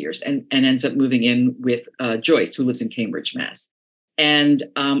over 30 years and ends up moving in with Joyce, who lives in Cambridge, Mass. And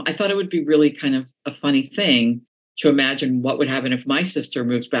I thought it would be really kind of a funny thing to imagine what would happen if my sister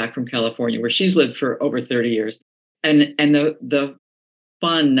moves back from California, where she's lived for over 30 years. And the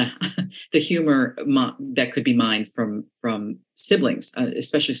fun, the humor that could be mined from siblings,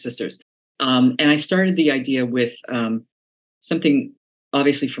 especially sisters. And I started the idea with something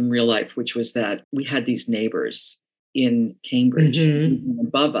obviously from real life, which was that we had these neighbors in Cambridge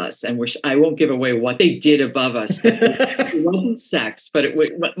above us, and I won't give away what they did above us. It wasn't sex, but it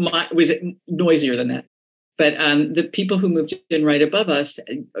was noisier than that. But the people who moved in right above us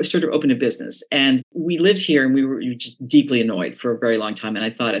sort of opened a business, and we lived here, and we were just deeply annoyed for a very long time. And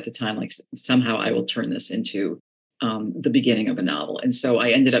I thought at the time, like, somehow I will turn this into the beginning of a novel. And so I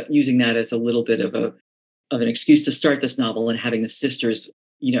ended up using that as a little bit of an excuse to start this novel, and having the sisters,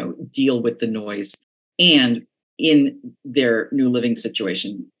 deal with the noise and in their new living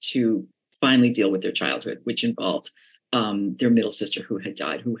situation to finally deal with their childhood, which involved their middle sister who had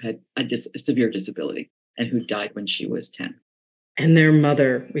died, who had a severe disability, and who died when she was 10. And their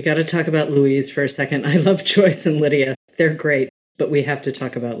mother. We got to talk about Louise for a second. I love Joyce and Lydia. They're great, but we have to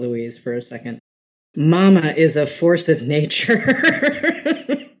talk about Louise for a second. Mama is a force of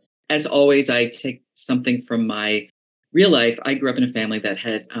nature. As always, I take something from my real life. I grew up in a family that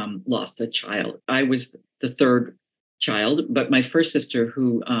had lost a child. I was the third child, but my first sister,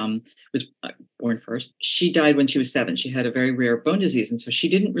 who was born first, she died when she was 7. She had a very rare bone disease, and so she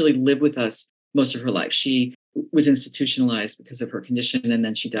didn't really live with us most of her life. She was institutionalized because of her condition, and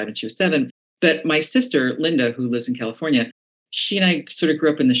then she died when she was 7. But my sister, Linda, who lives in California, she and I sort of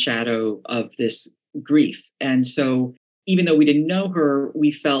grew up in the shadow of this grief. And so even though we didn't know her,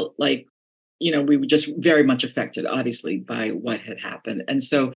 we felt like, we were just very much affected, obviously, by what had happened. And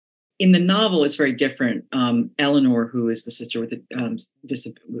so in the novel, it's very different. Eleanor, who is the sister with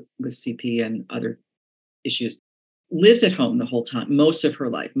with CP and other issues, lives at home the whole time, most of her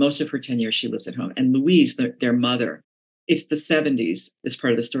life, most of her 10 years, she lives at home. And Louise, their mother, it's the 70s. This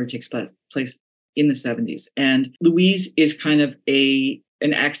part of the story takes place in the 70s. And Louise is kind of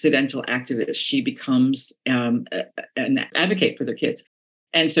an accidental activist. She becomes an advocate for their kids.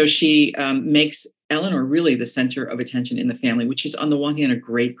 And so she makes Eleanor really the center of attention in the family, which is on the one hand a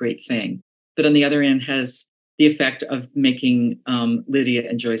great, great thing. But on the other hand has the effect of making Lydia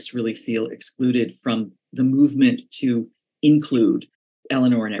and Joyce really feel excluded from the movement to include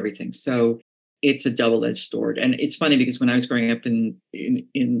Eleanor and everything. So it's a double-edged sword. And it's funny because when I was growing up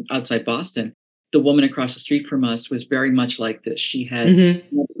in outside Boston, the woman across the street from us was very much like this. She had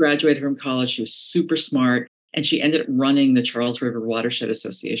graduated from college. She was super smart. And she ended up running the Charles River Watershed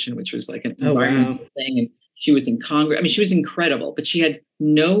Association, which was like an environmental thing. And she was in Congress. I mean, she was incredible, but she had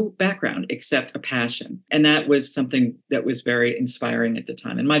no background except a passion. And that was something that was very inspiring at the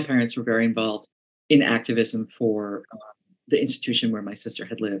time. And my parents were very involved in activism for the institution where my sister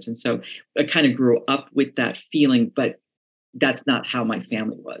had lived. And so I kind of grew up with that feeling, but that's not how my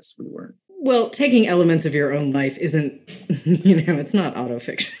family was. We weren't. Well, taking elements of your own life isn't, it's not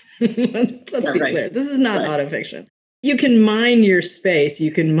autofiction. Let's be clear. This is not autofiction. You can mine your space,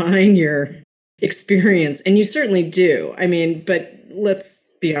 you can mine your experience, and you certainly do. I mean, but let's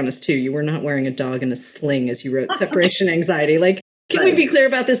be honest too, you were not wearing a dog in a sling as you wrote Separation Anxiety. Like, can we be clear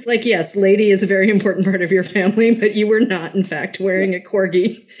about this? Like, yes, Lady is a very important part of your family, but you were not, in fact, wearing a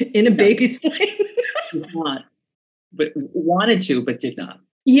corgi in a baby sling. Not, but wanted to, but did not.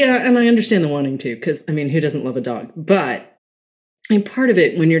 Yeah, and I understand the wanting to, because, I mean, who doesn't love a dog? But I mean, part of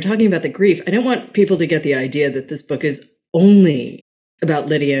it, when you're talking about the grief, I don't want people to get the idea that this book is only about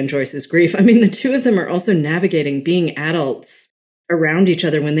Lydia and Joyce's grief. I mean, the two of them are also navigating being adults around each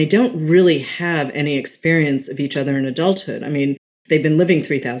other when they don't really have any experience of each other in adulthood. I mean, they've been living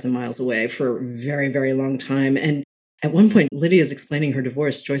 3,000 miles away for a very, very long time. And at one point, Lydia's explaining her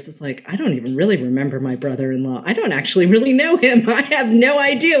divorce. Joyce is like, I don't even really remember my brother-in-law. I don't actually really know him. I have no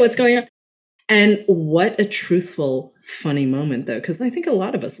idea what's going on. And what a truthful, funny moment, though, because I think a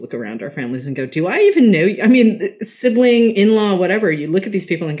lot of us look around our families and go, do I even know you? I mean, sibling, in-law, whatever, you look at these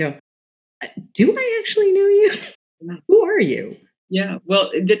people and go, do I actually know you? Who are you? Yeah,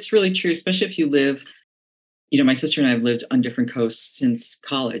 well, that's really true, especially if you live, my sister and I have lived on different coasts since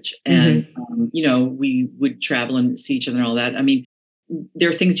college. And, we would travel and see each other and all that. I mean, there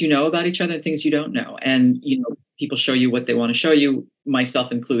are things you know about each other and things you don't know. And, people show you what they want to show you,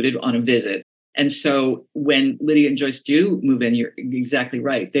 myself included, on a visit. And so when Lydia and Joyce do move in, you're exactly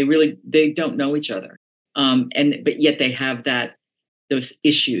right. They don't know each other. But yet they have those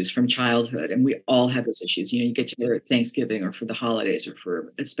issues from childhood. And we all have those issues. You get together at Thanksgiving or for the holidays or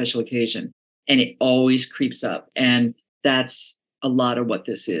for a special occasion, and it always creeps up. And that's a lot of what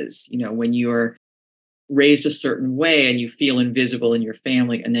this is. When you're raised a certain way and you feel invisible in your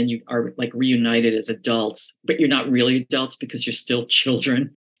family, and then you are like reunited as adults, but you're not really adults because you're still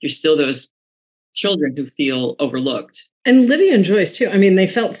children. You're still those children who feel overlooked. And Lydia and Joyce, too. I mean, they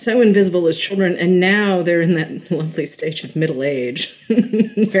felt so invisible as children, and now they're in that lovely stage of middle age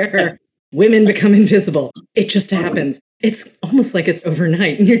where women become invisible. It just happens. It's almost like it's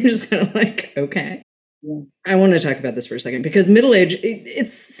overnight, and you're just kind of like, okay. Yeah. I want to talk about this for a second, because middle age,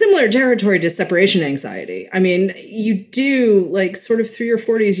 it's similar territory to separation anxiety. I mean, you do, like, sort of through your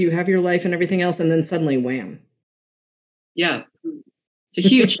 40s, you have your life and everything else, and then suddenly, wham. Yeah. It's a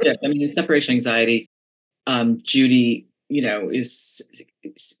huge shift. I mean, in separation anxiety, Judy,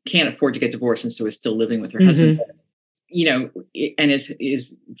 can't afford to get divorced, and so is still living with her husband. And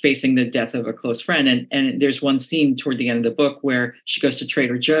is facing the death of a close friend. And there's one scene toward the end of the book where she goes to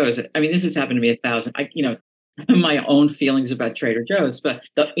Trader Joe's. I mean, this has happened to me 1,000. My own feelings about Trader Joe's, but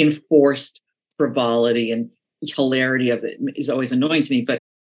the enforced frivolity and hilarity of it is always annoying to me. But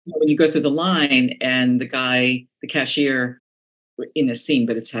when you go through the line and the cashier in this scene,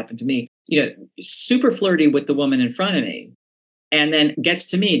 but it's happened to me, super flirty with the woman in front of me. And then gets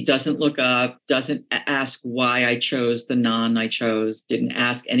to me, doesn't look up, doesn't ask why I chose the naan I chose, didn't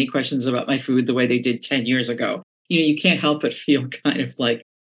ask any questions about my food the way they did 10 years ago. You can't help but feel kind of like,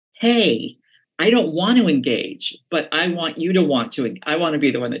 hey, I don't want to engage, but I want you to want to. I want to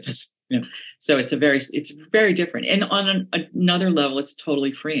be the one that does. So it's very different. And on another level, it's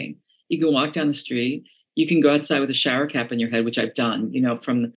totally freeing. You can walk down the street. You can go outside with a shower cap on your head, which I've done,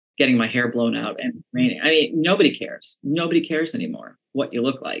 from getting my hair blown out and raining. I mean, nobody cares. Nobody cares anymore what you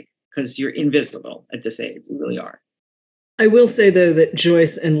look like, because you're invisible at this age. You really are. I will say, though, that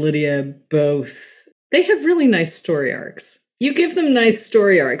Joyce and Lydia both, they have really nice story arcs. You give them nice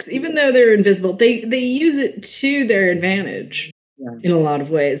story arcs, even though they're invisible. They use it to their advantage in a lot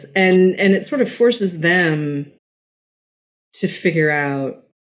of ways. And it sort of forces them to figure out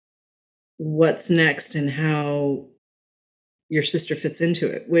what's next and how your sister fits into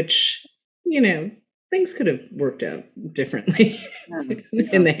it, which, things could have worked out differently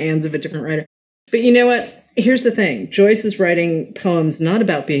in the hands of a different writer. But you know what? Here's the thing. Joyce is writing poems not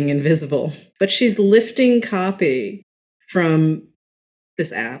about being invisible, but she's lifting copy from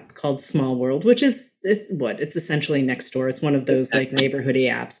this app called Small World, which is, it's essentially Nextdoor. It's one of those like neighborhoody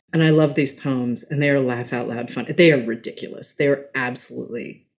apps. And I love these poems, and they are laugh out loud fun. They are ridiculous. They are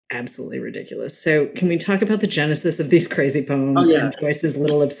absolutely ridiculous. So can we talk about the genesis of these crazy poems and Joyce's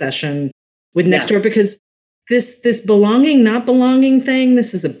little obsession with Nextdoor? Because this belonging, not belonging thing,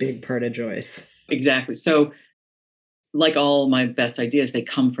 this is a big part of Joyce. Exactly. So like all my best ideas, they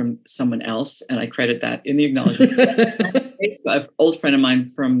come from someone else, and I credit that in the acknowledgement. An old friend of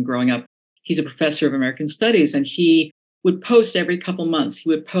mine from growing up, he's a professor of American Studies, and he would post every couple months, he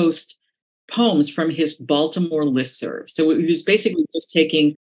would post poems from his Baltimore listserv. So he was basically just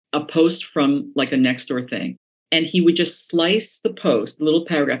taking a post from like a Nextdoor thing, and he would just slice the post, the little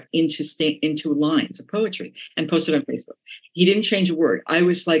paragraph, into lines of poetry and post it on Facebook. He didn't change a word. I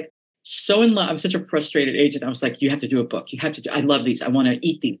was like so in love. I'm such a frustrated agent. I was like, you have to do a book. You have to do. I love these. I want to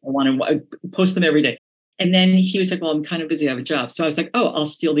eat these. I want to post them every day. And then he was like, well, I'm kind of busy. I have a job. So I was like, oh, I'll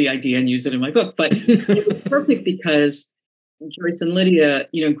steal the idea and use it in my book. But it was perfect because Joyce and Lydia,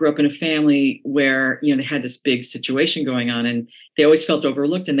 grew up in a family where, they had this big situation going on, and they always felt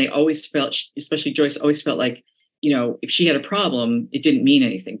overlooked. And they always felt, especially Joyce, always felt like, if she had a problem, it didn't mean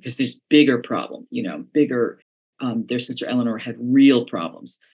anything because there's bigger problem, bigger. Their sister Eleanor had real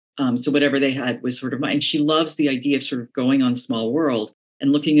problems. So whatever they had was sort of mine. And she loves the idea of sort of going on Small World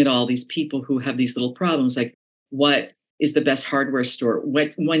and looking at all these people who have these little problems, like what is the best hardware store?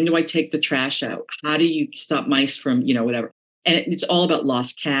 When do I take the trash out? How do you stop mice from, whatever? And it's all about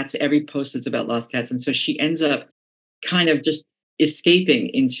lost cats. Every post is about lost cats. And so she ends up kind of just escaping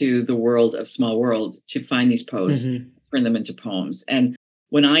into the world of Small World to find these posts, turn them into poems. And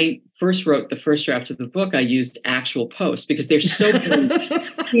when I first wrote the first draft of the book, I used actual posts because they're so good.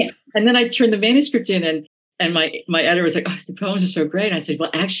 Yeah. And then I turned the manuscript in, and my editor was like, "Oh, the poems are so great." And I said, "Well,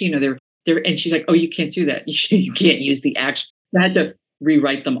 actually, they're," and she's like, "Oh, you can't do that. You can't use the actual." I had to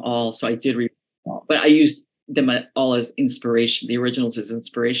rewrite them all, so I did rewrite them all, but I used them all as inspiration, the originals as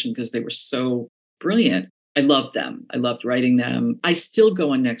inspiration, because they were so brilliant. I loved them. I loved writing them. I still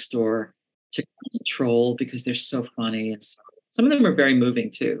go on Nextdoor to troll because they're so funny, and some of them are very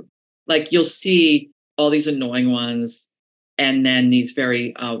moving too. Like you'll see all these annoying ones, and then these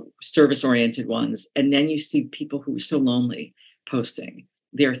very service-oriented ones, and then you see people who are so lonely posting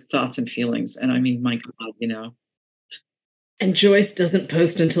their thoughts and feelings. And I mean, my God. And Joyce doesn't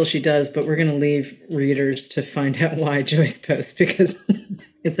post until she does, but we're going to leave readers to find out why Joyce posts, because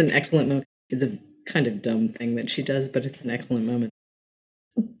it's an excellent moment. It's a kind of dumb thing that she does, but it's an excellent moment.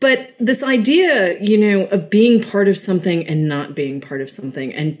 But this idea, of being part of something and not being part of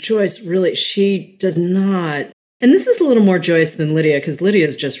something. And Joyce really, she does not. And this is a little more Joyce than Lydia, because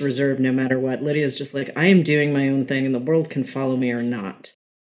Lydia's just reserved no matter what. Lydia's just like, I am doing my own thing and the world can follow me or not.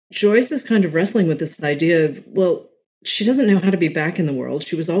 Joyce is kind of wrestling with this idea of, well, she doesn't know how to be back in the world.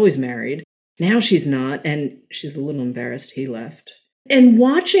 She was always married. Now she's not. And she's a little embarrassed he left. And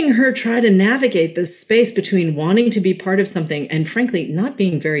watching her try to navigate this space between wanting to be part of something and, frankly, not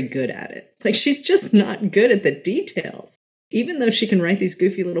being very good at it. Like, she's just not good at the details. Even though she can write these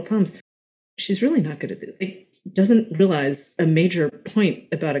goofy little poems, she's really not good at it. Like, doesn't realize a major point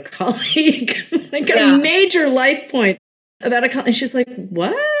about a colleague, a major life point about a colleague. She's like,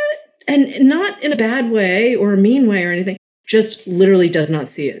 what? And not in a bad way or a mean way or anything, just literally does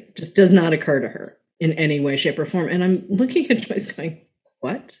not see it. Just does not occur to her in any way, shape, or form. And I'm looking at Joyce going,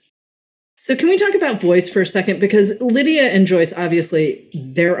 what? So can we talk about voice for a second? Because Lydia and Joyce, obviously,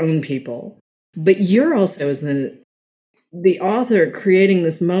 their own people. But you're also, as the author, creating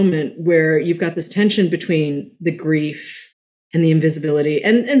this moment where you've got this tension between the grief and the invisibility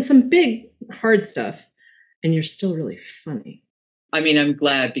and some big, hard stuff. And you're still really funny. I mean, I'm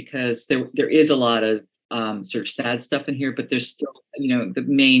glad, because there is a lot of sort of sad stuff in here, but there's still, the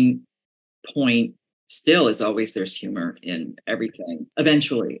main point still is always there's humor in everything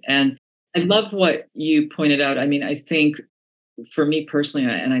eventually. And I love what you pointed out. I mean, I think for me personally,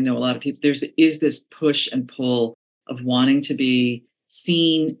 and I know a lot of people, is this push and pull of wanting to be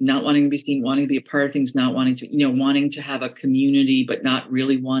seen, not wanting to be seen, wanting to be a part of things, not wanting to, wanting to have a community, but not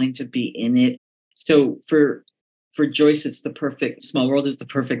really wanting to be in it. So for Joyce, it's the perfect, Small World is the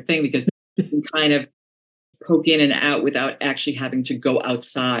perfect thing, because you can kind of poke in and out without actually having to go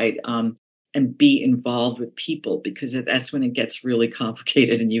outside and be involved with people, because that's when it gets really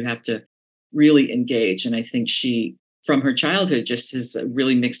complicated and you have to really engage. And I think she, from her childhood, just has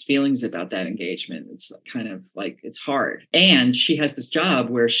really mixed feelings about that engagement. It's kind of like, it's hard. And she has this job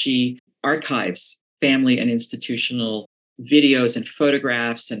where she archives family and institutional videos and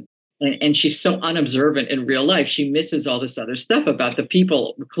photographs, and she's so unobservant in real life. She misses all this other stuff about the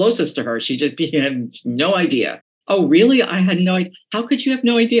people closest to her. She just had no idea. Oh, really? I had no idea. How could you have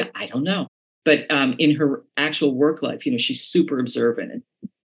no idea? I don't know. But in her actual work life, she's super observant, and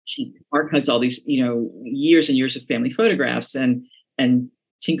she archives all these, years and years of family photographs and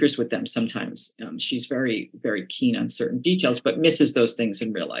tinkers with them sometimes. She's very, very keen on certain details, but misses those things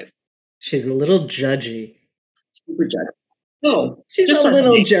in real life. She's a little judgy. Super judgy. Oh, she's a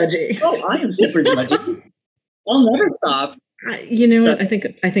little judgy. Oh, I am super judgy. I'll never stop. You know what?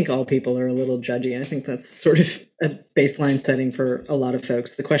 I think all people are a little judgy. I think that's sort of a baseline setting for a lot of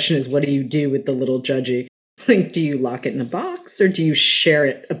folks. The question is, what do you do with the little judgy? Like, do you lock it in a box or do you share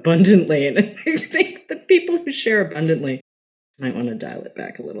it abundantly? And I think the people who share abundantly might want to dial it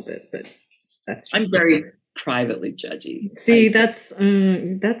back a little bit, but that's just I'm very privately judgy. See, that's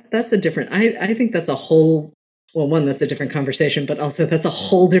a different. I think that's a whole. Well, one, that's a different conversation, but also that's a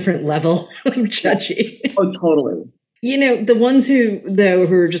whole different level of judgy. Oh, totally. The ones who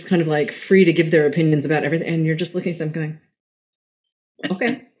are just kind of like free to give their opinions about everything, and you're just looking at them going,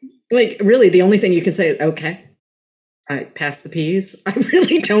 okay. Like, really, the only thing you can say is, okay, I pass the peas. I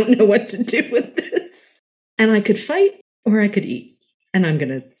really don't know what to do with this. And I could fight or I could eat. And I'm going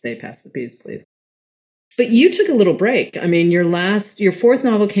to say pass the peas, please. But you took a little break. I mean, your fourth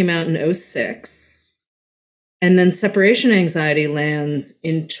novel came out in 2006. And then Separation Anxiety lands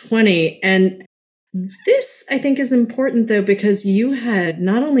in 2020. And this, I think, is important, though, because you had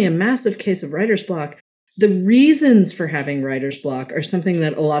not only a massive case of writer's block, the reasons for having writer's block are something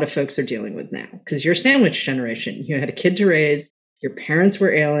that a lot of folks are dealing with now, because you're a sandwich generation. You had a kid to raise, your parents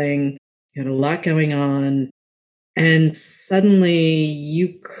were ailing, you had a lot going on, and suddenly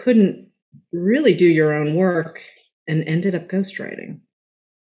you couldn't really do your own work and ended up ghostwriting.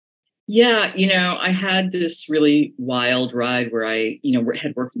 Yeah, I had this really wild ride where I,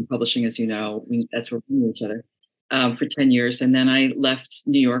 had worked in publishing, as you know, that's where we knew each other, for 10 years. And then I left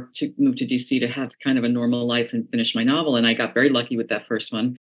New York to move to DC to have kind of a normal life and finish my novel. And I got very lucky with that first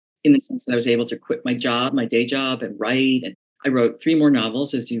one in the sense that I was able to quit my job, my day job, and write. And I wrote three more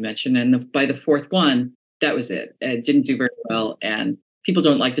novels, as you mentioned. And by the fourth one, that was it. It didn't do very well. And people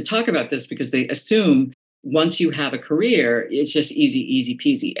don't like to talk about this because they assume once you have a career, it's just easy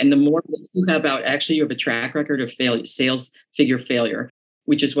peasy. And the more that you have out, actually, you have a track record of failure, sales figure failure,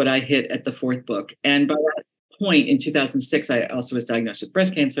 which is what I hit at the fourth book. And by that point in 2006, I also was diagnosed with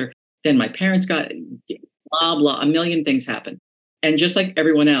breast cancer. Then my parents got blah, blah, a million things happened. And just like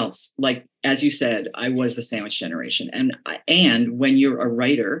everyone else, like, as you said, I was the sandwich generation. And when you're a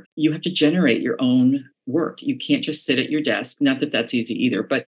writer, you have to generate your own work. You can't just sit at your desk. Not that that's easy either,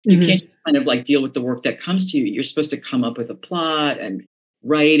 but you can't just kind of like deal with the work that comes to you. You're supposed to come up with a plot and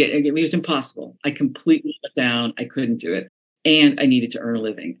write it. It was impossible. I completely shut down. I couldn't do it. And I needed to earn a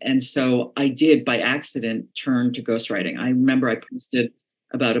living. And so I did, by accident, turn to ghostwriting. I remember I posted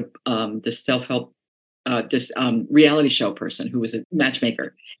about this self-help this reality show person who was a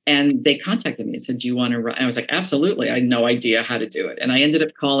matchmaker. And they contacted me and said, do you want to write? I was like, absolutely. I had no idea how to do it. And I ended up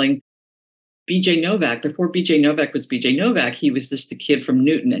calling BJ Novak. Before BJ Novak was BJ Novak, he was just a kid from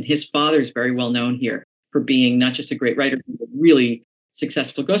Newton. And his father is very well known here for being not just a great writer, but a really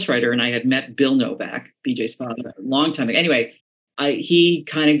successful ghostwriter. And I had met Bill Novak, BJ's father, a long time ago. Anyway, he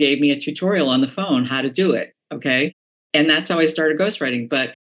kind of gave me a tutorial on the phone how to do it. Okay. And that's how I started ghostwriting.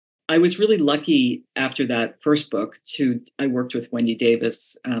 But I was really lucky after that first book I worked with Wendy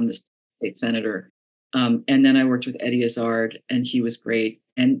Davis, the state senator. And then I worked with Eddie Izzard, and he was great.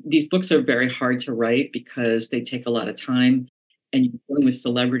 And these books are very hard to write because they take a lot of time, and you're dealing with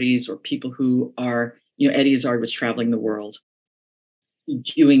celebrities or people who are, Eddie Izzard was traveling the world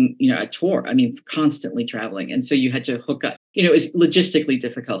doing, a tour. I mean, constantly traveling. And so you had to hook up, it was logistically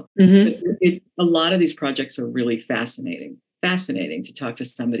difficult. Mm-hmm. But a lot of these projects are really fascinating to talk to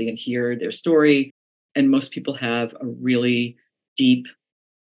somebody and hear their story. And most people have a really deep,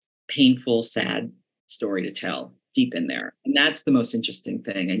 painful, sad story to tell deep in there. And that's the most interesting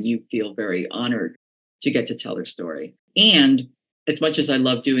thing. And you feel very honored to get to tell their story. And as much as I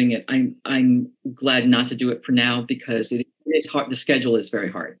love doing it, I'm glad not to do it for now because it is hard. The schedule is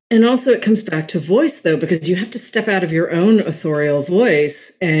very hard. And also it comes back to voice, though, because you have to step out of your own authorial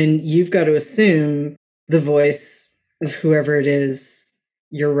voice and you've got to assume the voice of whoever it is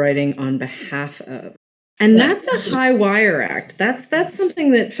you're writing on behalf of. And that's a high wire act. That's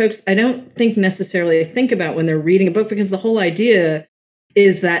something that folks, I don't think necessarily think about when they're reading a book, because the whole idea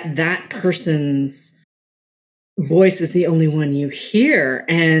is that person's voice is the only one you hear.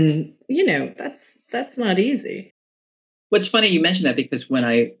 And, that's not easy. What's funny, you mentioned that because when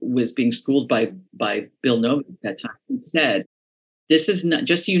I was being schooled by Bill Novak at that time, he said, this is not,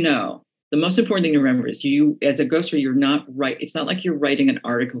 just so you know, the most important thing to remember is you, as a ghostwriter, you're not right. It's not like you're writing an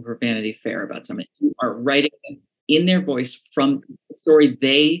article for Vanity Fair about something. You are writing in their voice from the story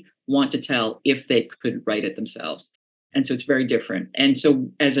they want to tell if they could write it themselves. And so it's very different. And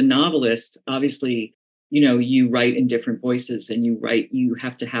so as a novelist, obviously, you write in different voices and you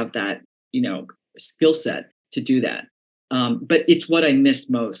have to have that, skill set to do that. But it's what I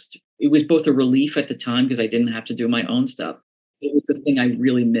missed most. It was both a relief at the time because I didn't have to do my own stuff. It was the thing I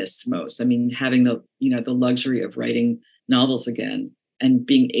really missed most. I mean, having the luxury of writing novels again and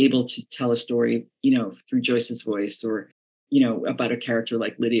being able to tell a story, through Joyce's voice or, about a character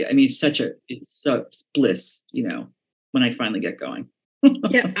like Lydia. I mean, it's such bliss, when I finally get going.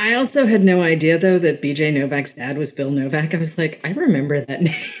 Yeah, I also had no idea, though, that BJ Novak's dad was Bill Novak. I was like, I remember that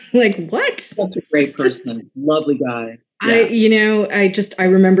name. Like, what? Such a great person. Lovely guy. Yeah. I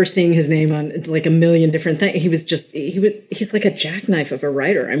remember seeing his name on like a million different things. He's like a jackknife of a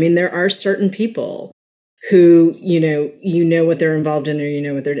writer. I mean, there are certain people who, what they're involved in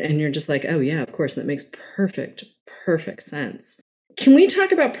or and you're just like, oh yeah, of course, that makes perfect sense. Can we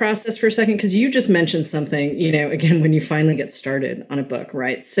talk about process for a second? Because you just mentioned something, again, when you finally get started on a book,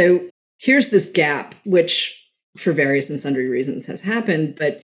 right? So here's this gap, which for various and sundry reasons has happened,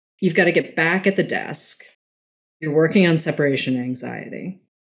 but you've got to get back at the desk. You're working on separation anxiety.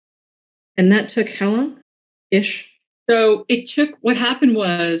 And that took how long? Ish? So what happened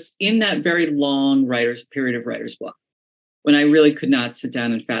was in that very long period of writer's block, when I really could not sit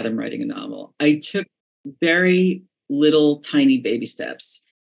down and fathom writing a novel, I took very little tiny baby steps.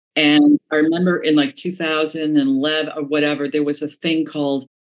 And I remember in like 2011 or whatever, there was a thing called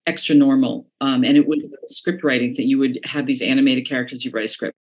Extra Normal. And it was a script writing thing. You would have these animated characters, you write a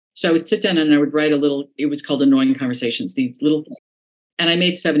script. So I would sit down and I would write it was called Annoying Conversations, these little things. And I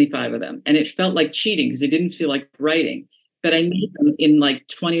made 75 of them. And it felt like cheating because it didn't feel like writing. But I made them in like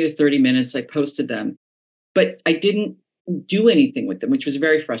 20 to 30 minutes. I posted them, but I didn't do anything with them, which was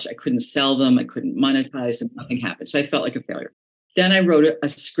very frustrating. I couldn't sell them. I couldn't monetize them. Nothing happened. So I felt like a failure. Then I wrote a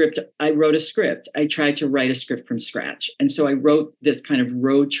script. I tried to write a script from scratch. And so I wrote this kind of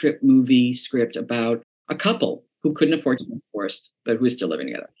road trip movie script about a couple who couldn't afford to be divorced, but who was still living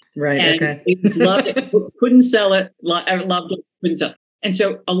together. Right. And Okay. loved it. Couldn't sell it. I loved it. Couldn't sell it. And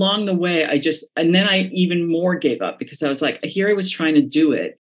so along the way, and then I even more gave up because I was like, here I was trying to do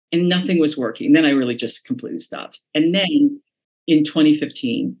it and nothing was working. And then I really just completely stopped. And then in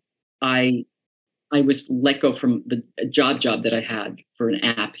 2015, I was let go from the job that I had for an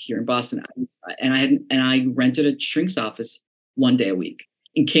app here in Boston. And I rented a shrink's office one day a week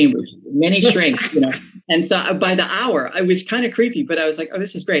in Cambridge, many shrinks, And so by the hour, I was kind of creepy, but I was like, oh,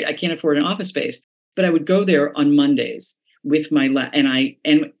 this is great. I can't afford an office space. But I would go there on Mondays with my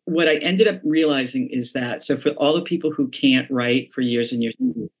and what I ended up realizing is that, so for all the people who can't write for years and years,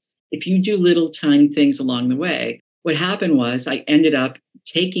 if you do little tiny things along the way, what happened was I ended up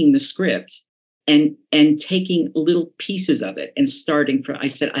taking the script and taking little pieces of it and I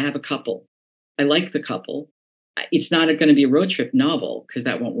said, I have a couple. I like the couple. It's not going to be a road trip novel because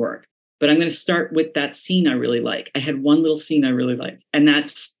that won't work. But I'm going to start with that scene I really like. I had one little scene I really liked, and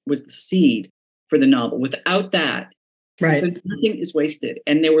that was the seed for the novel. Without that, right, nothing is wasted.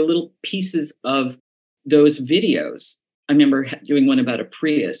 And there were little pieces of those videos. I remember doing one about a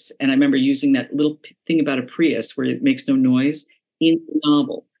Prius, and I remember using that little thing about a Prius where it makes no noise in the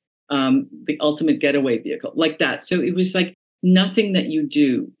novel, the ultimate getaway vehicle, like that. So it was like nothing that you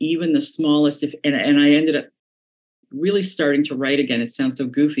do, even the smallest. And I ended up really starting to write again. It sounds so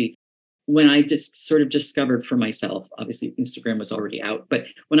goofy. When I just sort of discovered for myself, obviously Instagram was already out, but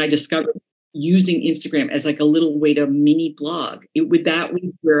when I discovered using Instagram as like a little way to mini blog, that was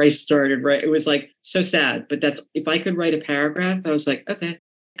where I started, right? It was like so sad, but if I could write a paragraph, I was like, okay.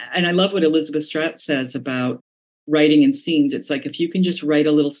 And I love what Elizabeth Strout says about writing in scenes. It's like, if you can just write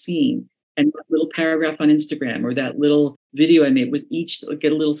a little scene and a little paragraph on Instagram, or that little video I made with each,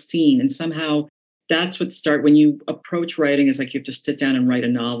 get a little scene. And somehow that's when you approach writing, is like, you have to sit down and write a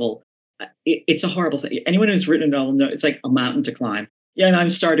novel. It's a horrible thing. Anyone who's written a novel knows it's like a mountain to climb. Yeah, and I'm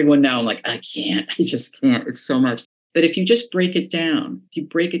starting one now. I'm like, I just can't. It's so much. But if you just break it down,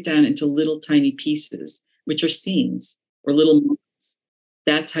 into little tiny pieces, which are scenes or little moments,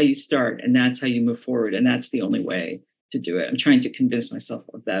 that's how you start, and that's how you move forward. And that's the only way to do it. I'm trying to convince myself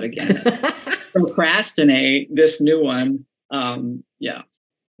of that again. Procrastinate this new one. Yeah.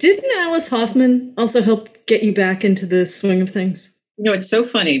 Didn't Alice Hoffman also help get you back into the swing of things? It's so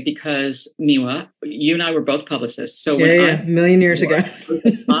funny because Miwa, you and I were both publicists. So a million years ago,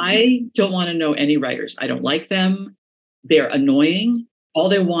 I don't want to know any writers. I don't like them. They're annoying. All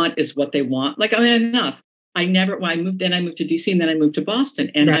they want is what they want. Like, enough. When I moved to DC, and then I moved to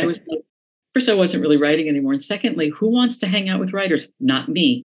Boston. And I was like, first, I wasn't really writing anymore. And secondly, who wants to hang out with writers? Not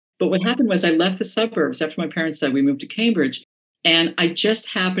me. But what happened was I left the suburbs after my parents died. We moved to Cambridge. And I just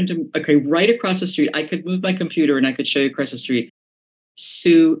happened to, right across the street, I could move my computer and I could show you across the street.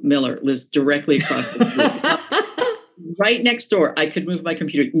 Sue Miller lives directly across the street. Right next door, I could move my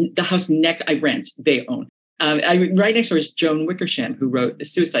computer. The house next, I rent, they own. Right next door is Joan Wickersham, who wrote The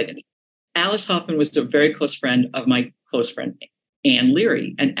Suicide Inn. Alice Hoffman was a very close friend of my close friend, Anne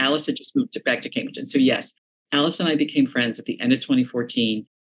Leary. And Alice had just moved back to Cambridge. And so, yes, Alice and I became friends at the end of 2014.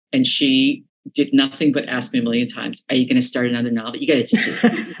 And she did nothing but ask me a million times, are you going to start another novel? You got to just do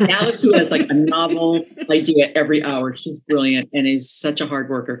it. Alice, who has like a novel idea every hour. She's brilliant and is such a hard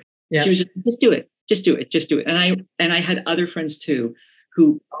worker. Yeah. She was just do it. Just do it. Just do it. And I had other friends too,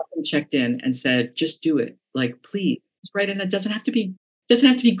 who often checked in and said, just do it. Like, please, just write. And it doesn't have to be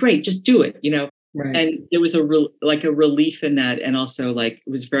great. Just do it, Right. And there was a relief in that. And also like, it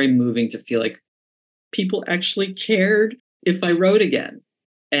was very moving to feel like people actually cared if I wrote again.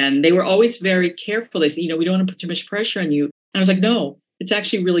 And they were always very careful. They said, we don't want to put too much pressure on you. And I was like, no, it's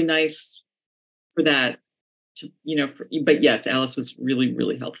actually really nice for that but yes, Alice was really,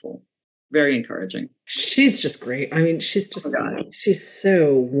 really helpful. Very encouraging. She's just great. I mean, she's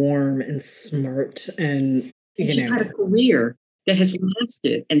so warm and smart, and she's had a career that has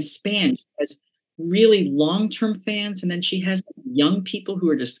lasted and spanned. She has really long-term fans, and then she has young people who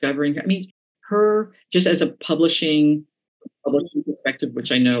are discovering her. I mean, her just as a publishing perspective,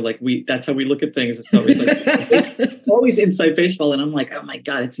 which I know, that's how we look at things. It's always like always inside baseball, and I'm like, oh my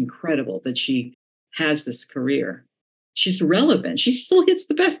God, it's incredible that she has this career. She's relevant. She still hits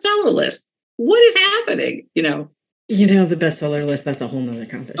the bestseller list. What is happening? The bestseller list, that's a whole nother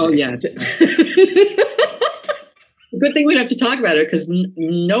conversation. Oh yeah. Good thing we don't have to talk about it because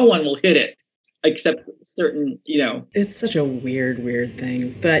no one will hit it except certain, It's such a weird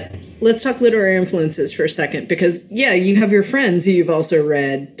thing. But let's talk literary influences for a second, because yeah, you have your friends who you've also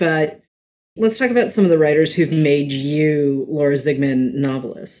read, but let's talk about some of the writers who've made you, Laura Zigman,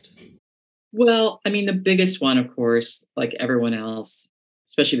 novelist. Well, I mean, the biggest one, of course, like everyone else,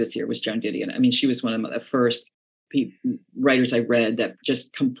 especially this year, was Joan Didion. I mean, she was one of the first writers I read that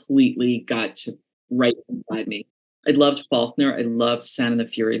just completely got to write inside me. I loved Faulkner. I loved Sound and the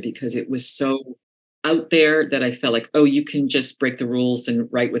Fury because it was so out there that I felt like, oh, you can just break the rules and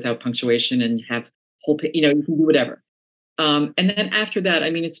write without punctuation and have you can do whatever. And then after that,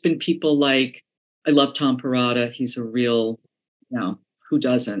 I mean, it's been people like, I love Tom Perrotta. He's a real, who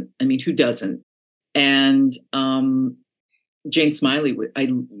doesn't? I mean, who doesn't? And Jane Smiley, I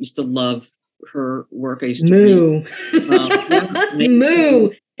used to love her work. I used to Moo. read. Moo.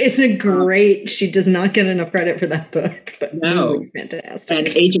 It's a great, she does not get enough credit for that book, but No. Moo is fantastic. And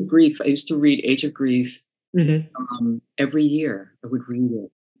Age of Grief, I used to read Age of Grief every year. I would read it.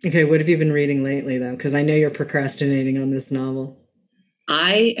 Okay, what have you been reading lately, though? Because I know you're procrastinating on this novel.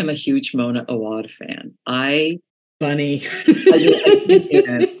 I am a huge Mona Awad fan. Funny.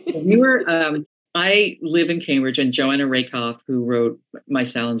 I live in Cambridge, and Joanna Rakoff, who wrote My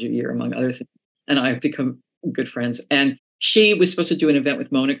Salinger Year, among other things, and I have become good friends. And she was supposed to do an event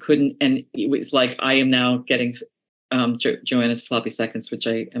with Mona, couldn't, and it was like, I am now getting Joanna's sloppy seconds, which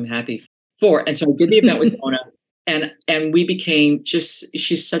I am happy for. And so I did the event with Mona, and we became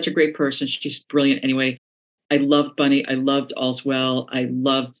she's such a great person. She's brilliant anyway. I loved Bunny. I loved All's Well. I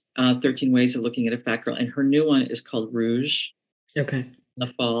loved 13 Ways of Looking at a Fat Girl. And her new one is called Rouge. Okay. In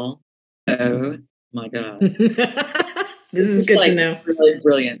the fall. Oh my God. This is good to know. Really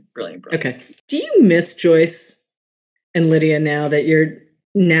brilliant. Okay. Do you miss Joyce and Lydia now that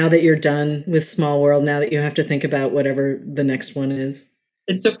you're done with Small World, now that you have to think about whatever the next one is?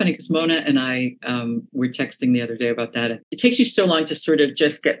 It's so funny because Mona and I were texting the other day about that. It takes you so long to sort of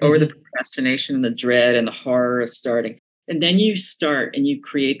just get over the procrastination and the dread and the horror of starting. And then you start and you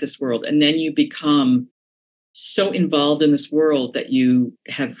create this world. And then you become so involved in this world that you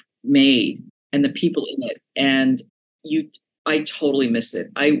have made and the people in it. And I totally miss it.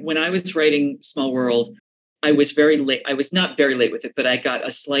 When I was writing Small World, I was very late. I was not very late with it, but I got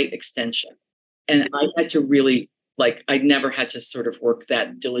a slight extension. And I had to really, I never had to sort of work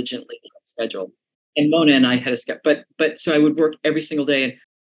that diligently on a schedule. And Mona and I had a schedule, but so I would work every single day. And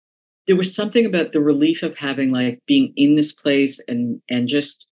there was something about the relief of having being in this place and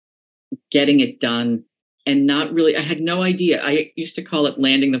just getting it done and not really, I had no idea. I used to call it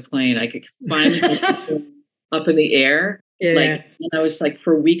landing the plane. I could finally get up in the air. Yeah. And I was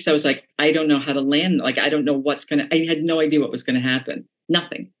for weeks, I was I don't know how to land. I don't know I had no idea what was going to happen.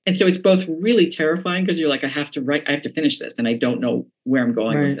 Nothing. And so it's both really terrifying because you're I have to finish this and I don't know where I'm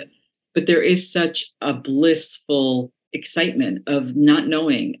going with it. But there is such a blissful excitement of not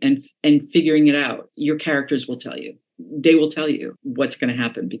knowing and figuring it out. Your characters will tell you. They will tell you what's going to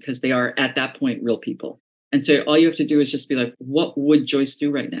happen because they are at that point real people. And so all you have to do is just be what would Joyce do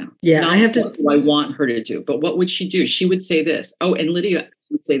right now? Yeah, what do I want her to do? But what would she do? She would say this. Oh, and Lydia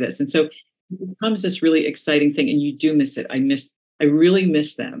would say this. And so it becomes this really exciting thing. And you do miss it. I really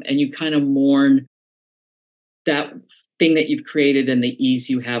miss them. And you kind of mourn that thing that you've created and the ease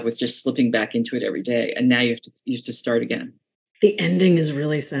you have with just slipping back into it every day. And now you have to start again. The ending is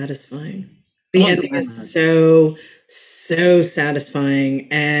really satisfying. The ending is so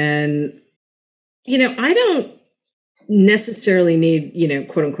satisfying. And I don't necessarily need,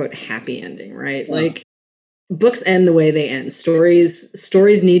 quote unquote, happy ending, right? Yeah. Books end the way they end. Stories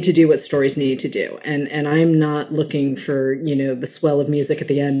need to do what stories need to do. And I'm not looking for, the swell of music at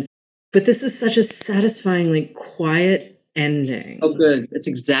the end. But this is such a satisfyingly quiet ending. Oh, good. It's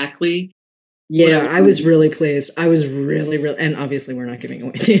exactly. Yeah, I was really pleased. I was really, and obviously we're not giving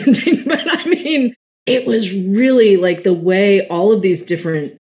away the ending, but I mean, it was really the way all of these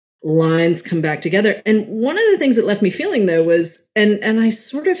different lines come back together. And one of the things that left me feeling though was, and I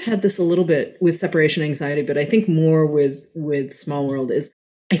sort of had this a little bit with separation anxiety, but I think more with Small World is,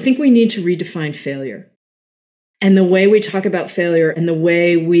 I think we need to redefine failure. And the way we talk about failure and the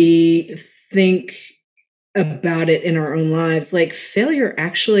way we think about it in our own lives, failure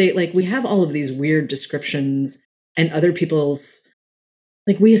actually, we have all of these weird descriptions and other people's,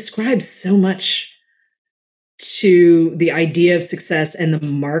 we ascribe so much to the idea of success and the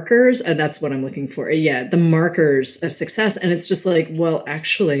markers, and that's what I'm looking for. Yeah, the markers of success. And it's just well,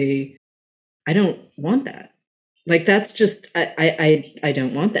 actually, I don't want that. That's just, I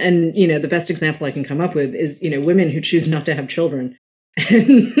don't want that. And, the best example I can come up with is, women who choose not to have children.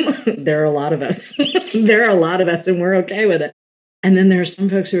 And there are a lot of us. there are a lot of us and we're okay with it. And then there are some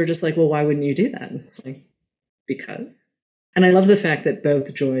folks who are just like, well, why wouldn't you do that? And it's like, because. And I love the fact that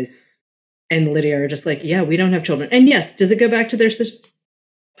both Joyce and Lydia are just like, yeah, we don't have children. And yes, does it go back to their sister?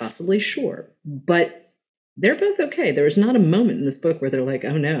 Possibly, sure. But they're both okay. There is not a moment in this book where they're like,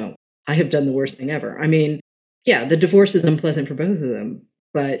 oh no, I have done the worst thing ever. I mean, yeah, the divorce is unpleasant for both of them,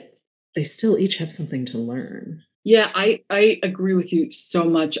 but they still each have something to learn. Yeah, I agree with you so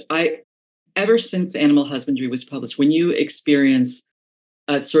much. Ever since Animal Husbandry was published, when you experience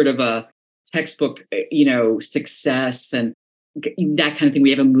a sort of a textbook, success and that kind of thing, we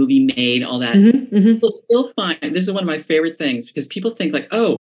have a movie made, all that. People still find this is one of my favorite things because people think like,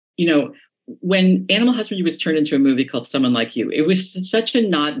 oh, when Animal Husbandry was turned into a movie called Someone Like You, it was such a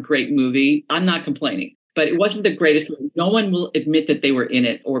not great movie. I'm not complaining, but it wasn't the greatest movie. No one will admit that they were in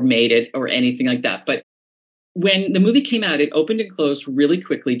it or made it or anything like that. But when the movie came out, it opened and closed really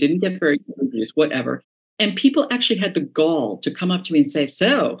quickly, didn't get very good reviews, whatever. And people actually had the gall to come up to me and say,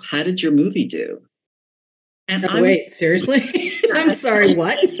 so how did your movie do? And wait, seriously? I'm sorry,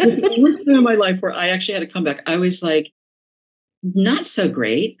 what? One time in my life where I actually had to come back, I was like, not so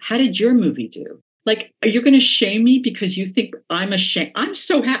great. How did your movie do? Like, are you going to shame me because you think I'm ashamed? I'm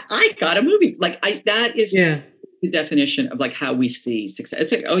so happy I got a movie. Like, that is the definition of like how we see success.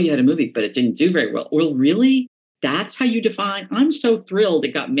 It's like, oh, you had a movie, but it didn't do very well. Well, really? That's how you define? I'm so thrilled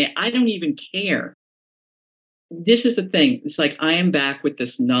it got made. I don't even care. This is the thing. It's like, I am back with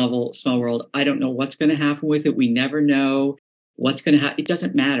this novel, Small World. I don't know what's going to happen with it. We never know what's going to happen. It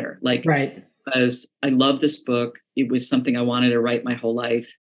doesn't matter. Like, right. Because I love this book. It was something I wanted to write my whole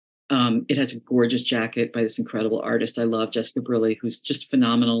life. It has a gorgeous jacket by this incredible artist I love, Jessica Brilli, who's just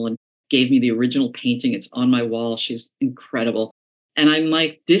phenomenal and gave me the original painting. It's on my wall. She's incredible. And I'm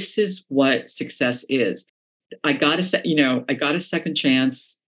like, this is what success is. I got a second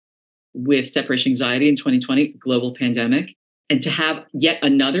chance with separation anxiety in 2020, global pandemic, and to have yet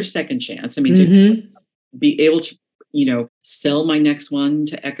another second chance. I mean, to be able to, sell my next one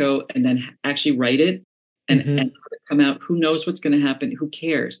to Echo and then actually write it and come out. Who knows what's going to happen? Who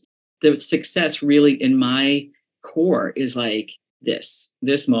cares? The success really in my core is like this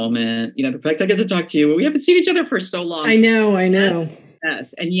moment, the fact I get to talk to you. We haven't seen each other for so long. I know.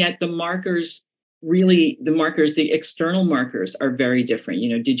 Yes. And yet the markers, the external markers are very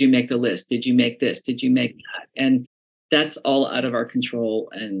different. Did you make the list? Did you make this? Did you make that? And that's all out of our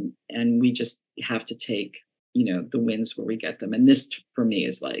control. And we just have to take, the wins where we get them. And this for me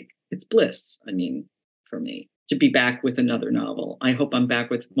is like, it's bliss. I mean, for me to be back with another novel. I hope I'm back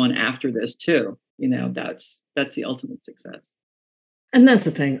with one after this too. That's the ultimate success. And that's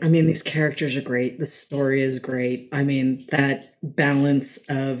the thing. I mean, these characters are great. The story is great. I mean, that balance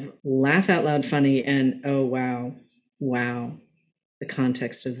of laugh out loud funny and, oh, wow, the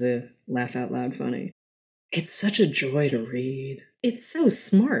context of the laugh out loud funny. It's such a joy to read. It's so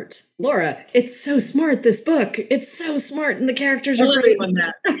smart. Laura, it's so smart, this book. It's so smart, and the characters are great.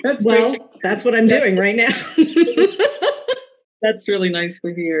 That's that's what I'm doing right now. That's really nice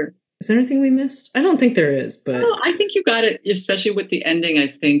to hear. Is there anything we missed? I don't think there is, but I think you got it, especially with the ending. I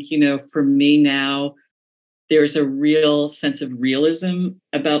think, for me now, there's a real sense of realism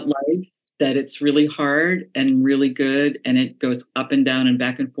about life, that it's really hard and really good, and it goes up and down and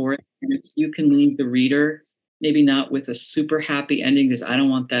back and forth. And if you can leave the reader, maybe not with a super happy ending, because I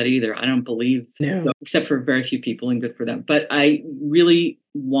don't want that either. I don't believe, except for very few people, and good for them. But I really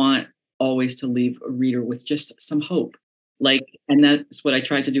want always to leave a reader with just some hope. And that's what I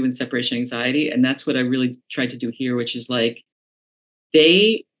tried to do in Separation Anxiety. And that's what I really tried to do here, which is like,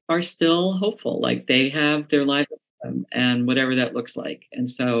 they are still hopeful. Like, they have their life and whatever that looks like. And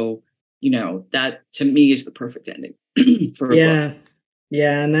so, that to me is the perfect ending for a book.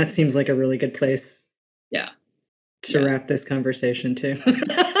 Yeah. And that seems like a really good place. To wrap this conversation too.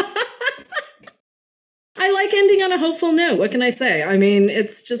 I like ending on a hopeful note. What can I say? I mean,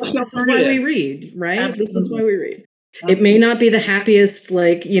 it's just, this is why we read, right? Absolutely. This is why we read. It may not be the happiest,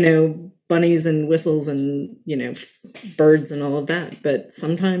 bunnies and whistles and, birds and all of that. But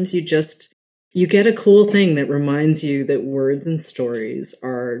sometimes you get a cool thing that reminds you that words and stories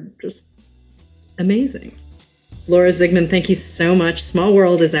are just amazing. Laura Zigman, thank you so much. Small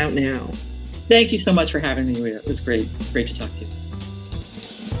World is out now. Thank you so much for having me, Rita. It was great. Great to talk to you.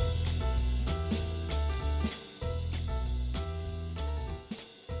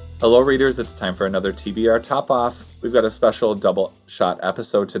 Hello, readers. It's time for another TBR Top Off. We've got a special double shot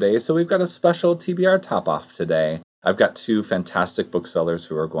episode today, so we've got a special TBR Top Off today. I've got two fantastic booksellers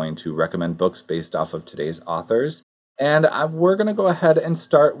who are going to recommend books based off of today's authors. And we're going to go ahead and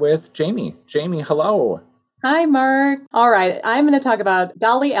start with Jamie. Jamie, hello. Hi, Mark. All right, I'm going to talk about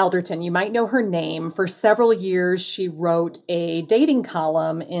Dolly Alderton. You might know her name. For several years, she wrote a dating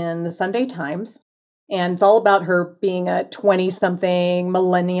column in the Sunday Times, and it's all about her being a 20-something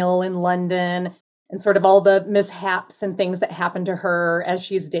millennial in London and sort of all the mishaps and things that happen to her as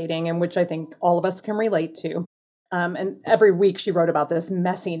she's dating, and which I think all of us can relate to. And every week she wrote about this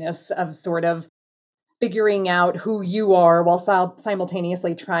messiness of sort of figuring out who you are while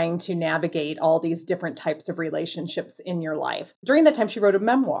simultaneously trying to navigate all these different types of relationships in your life. During that time, she wrote a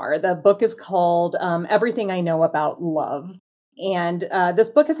memoir. The book is called Everything I Know About Love. And this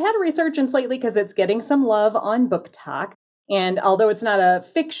book has had a resurgence lately because it's getting some love on Book Talk. And although it's not a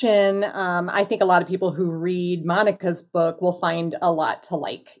fiction, I think a lot of people who read Monica's book will find a lot to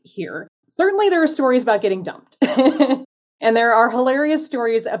like here. Certainly, there are stories about getting dumped. And there are hilarious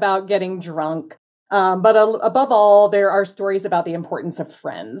stories about getting drunk. But above all, there are stories about the importance of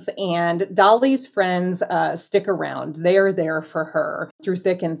friends. And Dolly's friends stick around. They are there for her through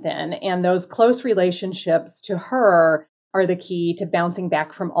thick and thin. And those close relationships to her are the key to bouncing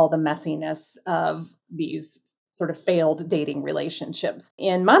back from all the messiness of these sort of failed dating relationships.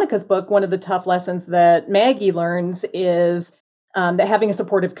 In Monica's book, one of the tough lessons that Maggie learns is that having a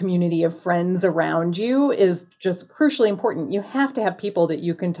supportive community of friends around you is just crucially important. You have to have people that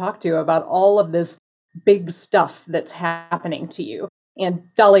you can talk to about all of this big stuff that's happening to you. And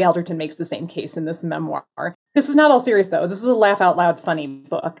Dolly Alderton makes the same case in this memoir. This is not all serious, though. This is a laugh out loud funny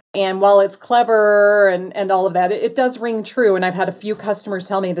book. And while it's clever and all of that, it does ring true. And I've had a few customers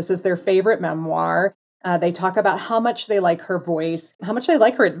tell me this is their favorite memoir. They talk about how much they like her voice, how much they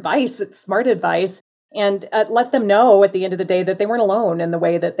like her advice. It's smart advice. And let them know at the end of the day that they weren't alone in the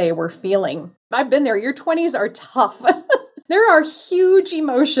way that they were feeling. I've been there. Your 20s are tough. There are huge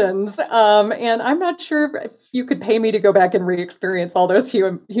emotions. And I'm not sure if you could pay me to go back and re-experience all those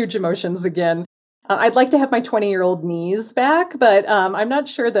huge emotions again. I'd like to have my 20-year-old knees back, but I'm not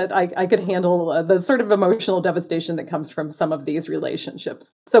sure that I could handle the sort of emotional devastation that comes from some of these relationships.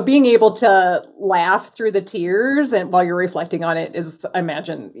 So being able to laugh through the tears and while you're reflecting on it is, I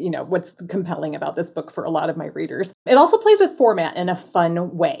imagine, what's compelling about this book for a lot of my readers. It also plays with format in a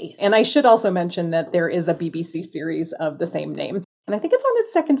fun way. And I should also mention that there is a BBC series of the same name. And I think it's on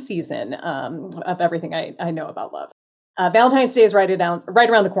its second season of Everything I Know About Love. Valentine's Day is right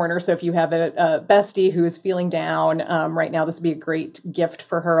around the corner. So if you have a bestie who's feeling down right now, this would be a great gift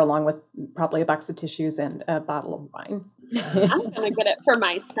for her, along with probably a box of tissues and a bottle of wine. I'm going to get it for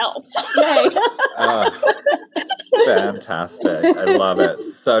myself. Yay. Fantastic. I love it.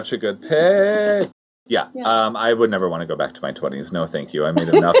 Such a good pick. Yeah. I would never want to go back to my 20s. No, thank you. I made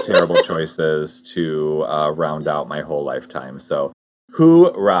enough terrible choices to round out my whole lifetime. So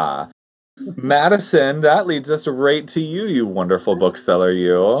hoorah. Madison, that leads us right to you, you wonderful bookseller,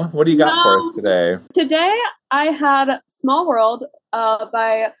 you. What do you got for us today? Today, I had Small World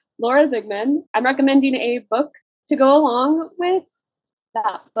by Laura Zigman. I'm recommending a book to go along with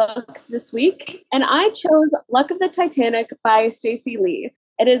that book this week, and I chose Luck of the Titanic by Stacey Lee.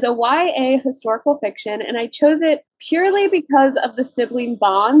 It is a YA historical fiction, and I chose it purely because of the sibling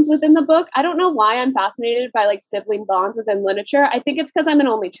bonds within the book. I don't know why I'm fascinated by sibling bonds within literature. I think it's because I'm an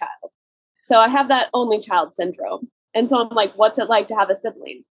only child. So I have that only child syndrome. And so I'm like, what's it like to have a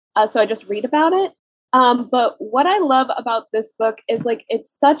sibling? So I just read about it. But what I love about this book is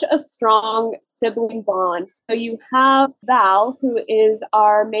it's such a strong sibling bond. So you have Val, who is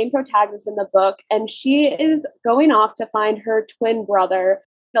our main protagonist in the book, and she is going off to find her twin brother.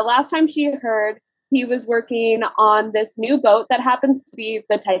 The last time she heard, he was working on this new boat that happens to be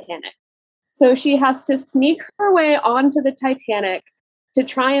the Titanic. So she has to sneak her way onto the Titanic to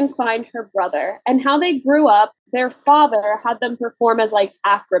try and find her brother. And how they grew up, their father had them perform as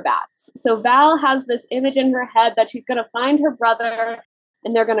acrobats. So Val has this image in her head that she's going to find her brother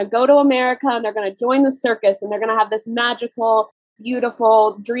and they're going to go to America and they're going to join the circus and they're going to have this magical,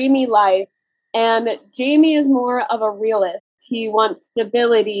 beautiful, dreamy life. And Jamie is more of a realist. He wants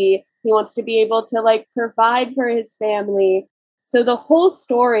stability. He wants to be able to provide for his family. So the whole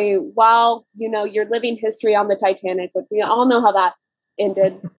story, while, you're living history on the Titanic, which we all know how that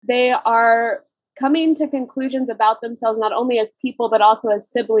ended, they are coming to conclusions about themselves, not only as people, but also as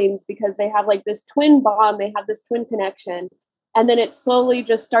siblings, because they have this twin bond, they have this twin connection. And then it slowly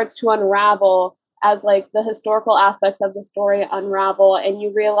just starts to unravel as the historical aspects of the story unravel. And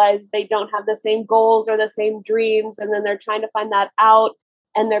you realize they don't have the same goals or the same dreams. And then they're trying to find that out.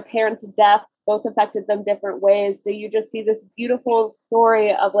 And their parents' death both affected them different ways. So you just see this beautiful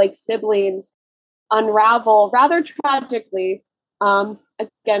story of siblings unravel rather tragically.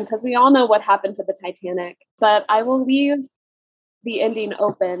 Again, because we all know what happened to the Titanic, but I will leave the ending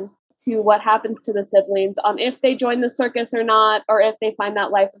open to what happens to the siblings, if they join the circus or not, or if they find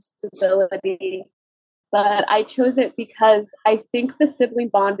that life of stability. But I chose it because I think the sibling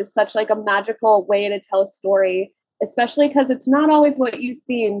bond is such like a magical way to tell a story, especially because it's not always what you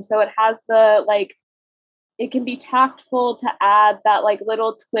seem. So it has the like, it can be tactful to add that like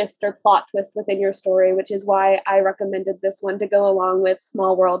little twist or plot twist within your story, which is why I recommended this one to go along with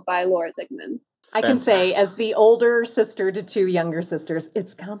Small World by Laura Zigman. I can say, as the older sister to two younger sisters,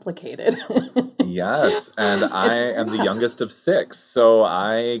 it's complicated. Yes, and I am the youngest of 6, so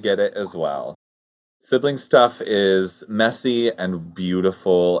I get it as well. Sibling stuff is messy and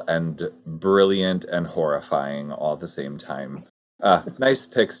beautiful and brilliant and horrifying all at the same time. Nice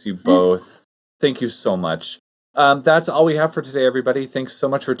picks, you both. Thank you so much. That's all we have for today, everybody. Thanks so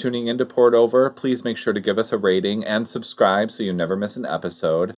much for tuning in to Poured Over. Please make sure to give us a rating and subscribe so you never miss an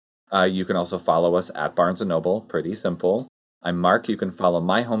episode. You can also follow us at Barnes & Noble. Pretty simple. I'm Mark. You can follow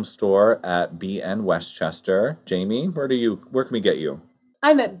my home store at BN Westchester. Jamie, where can we get you?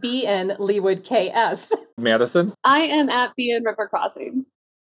 I'm at BN Leawood KS. Madison? I am at BN River Crossing.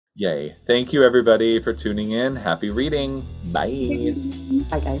 Yay. Thank you, everybody, for tuning in. Happy reading. Bye.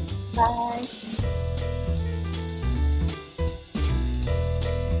 Bye, guys. Bye.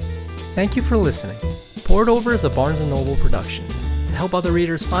 Thank you for listening. Poured Over is a Barnes & Noble production. To help other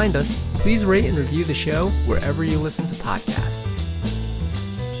readers find us, please rate and review the show wherever you listen to podcasts.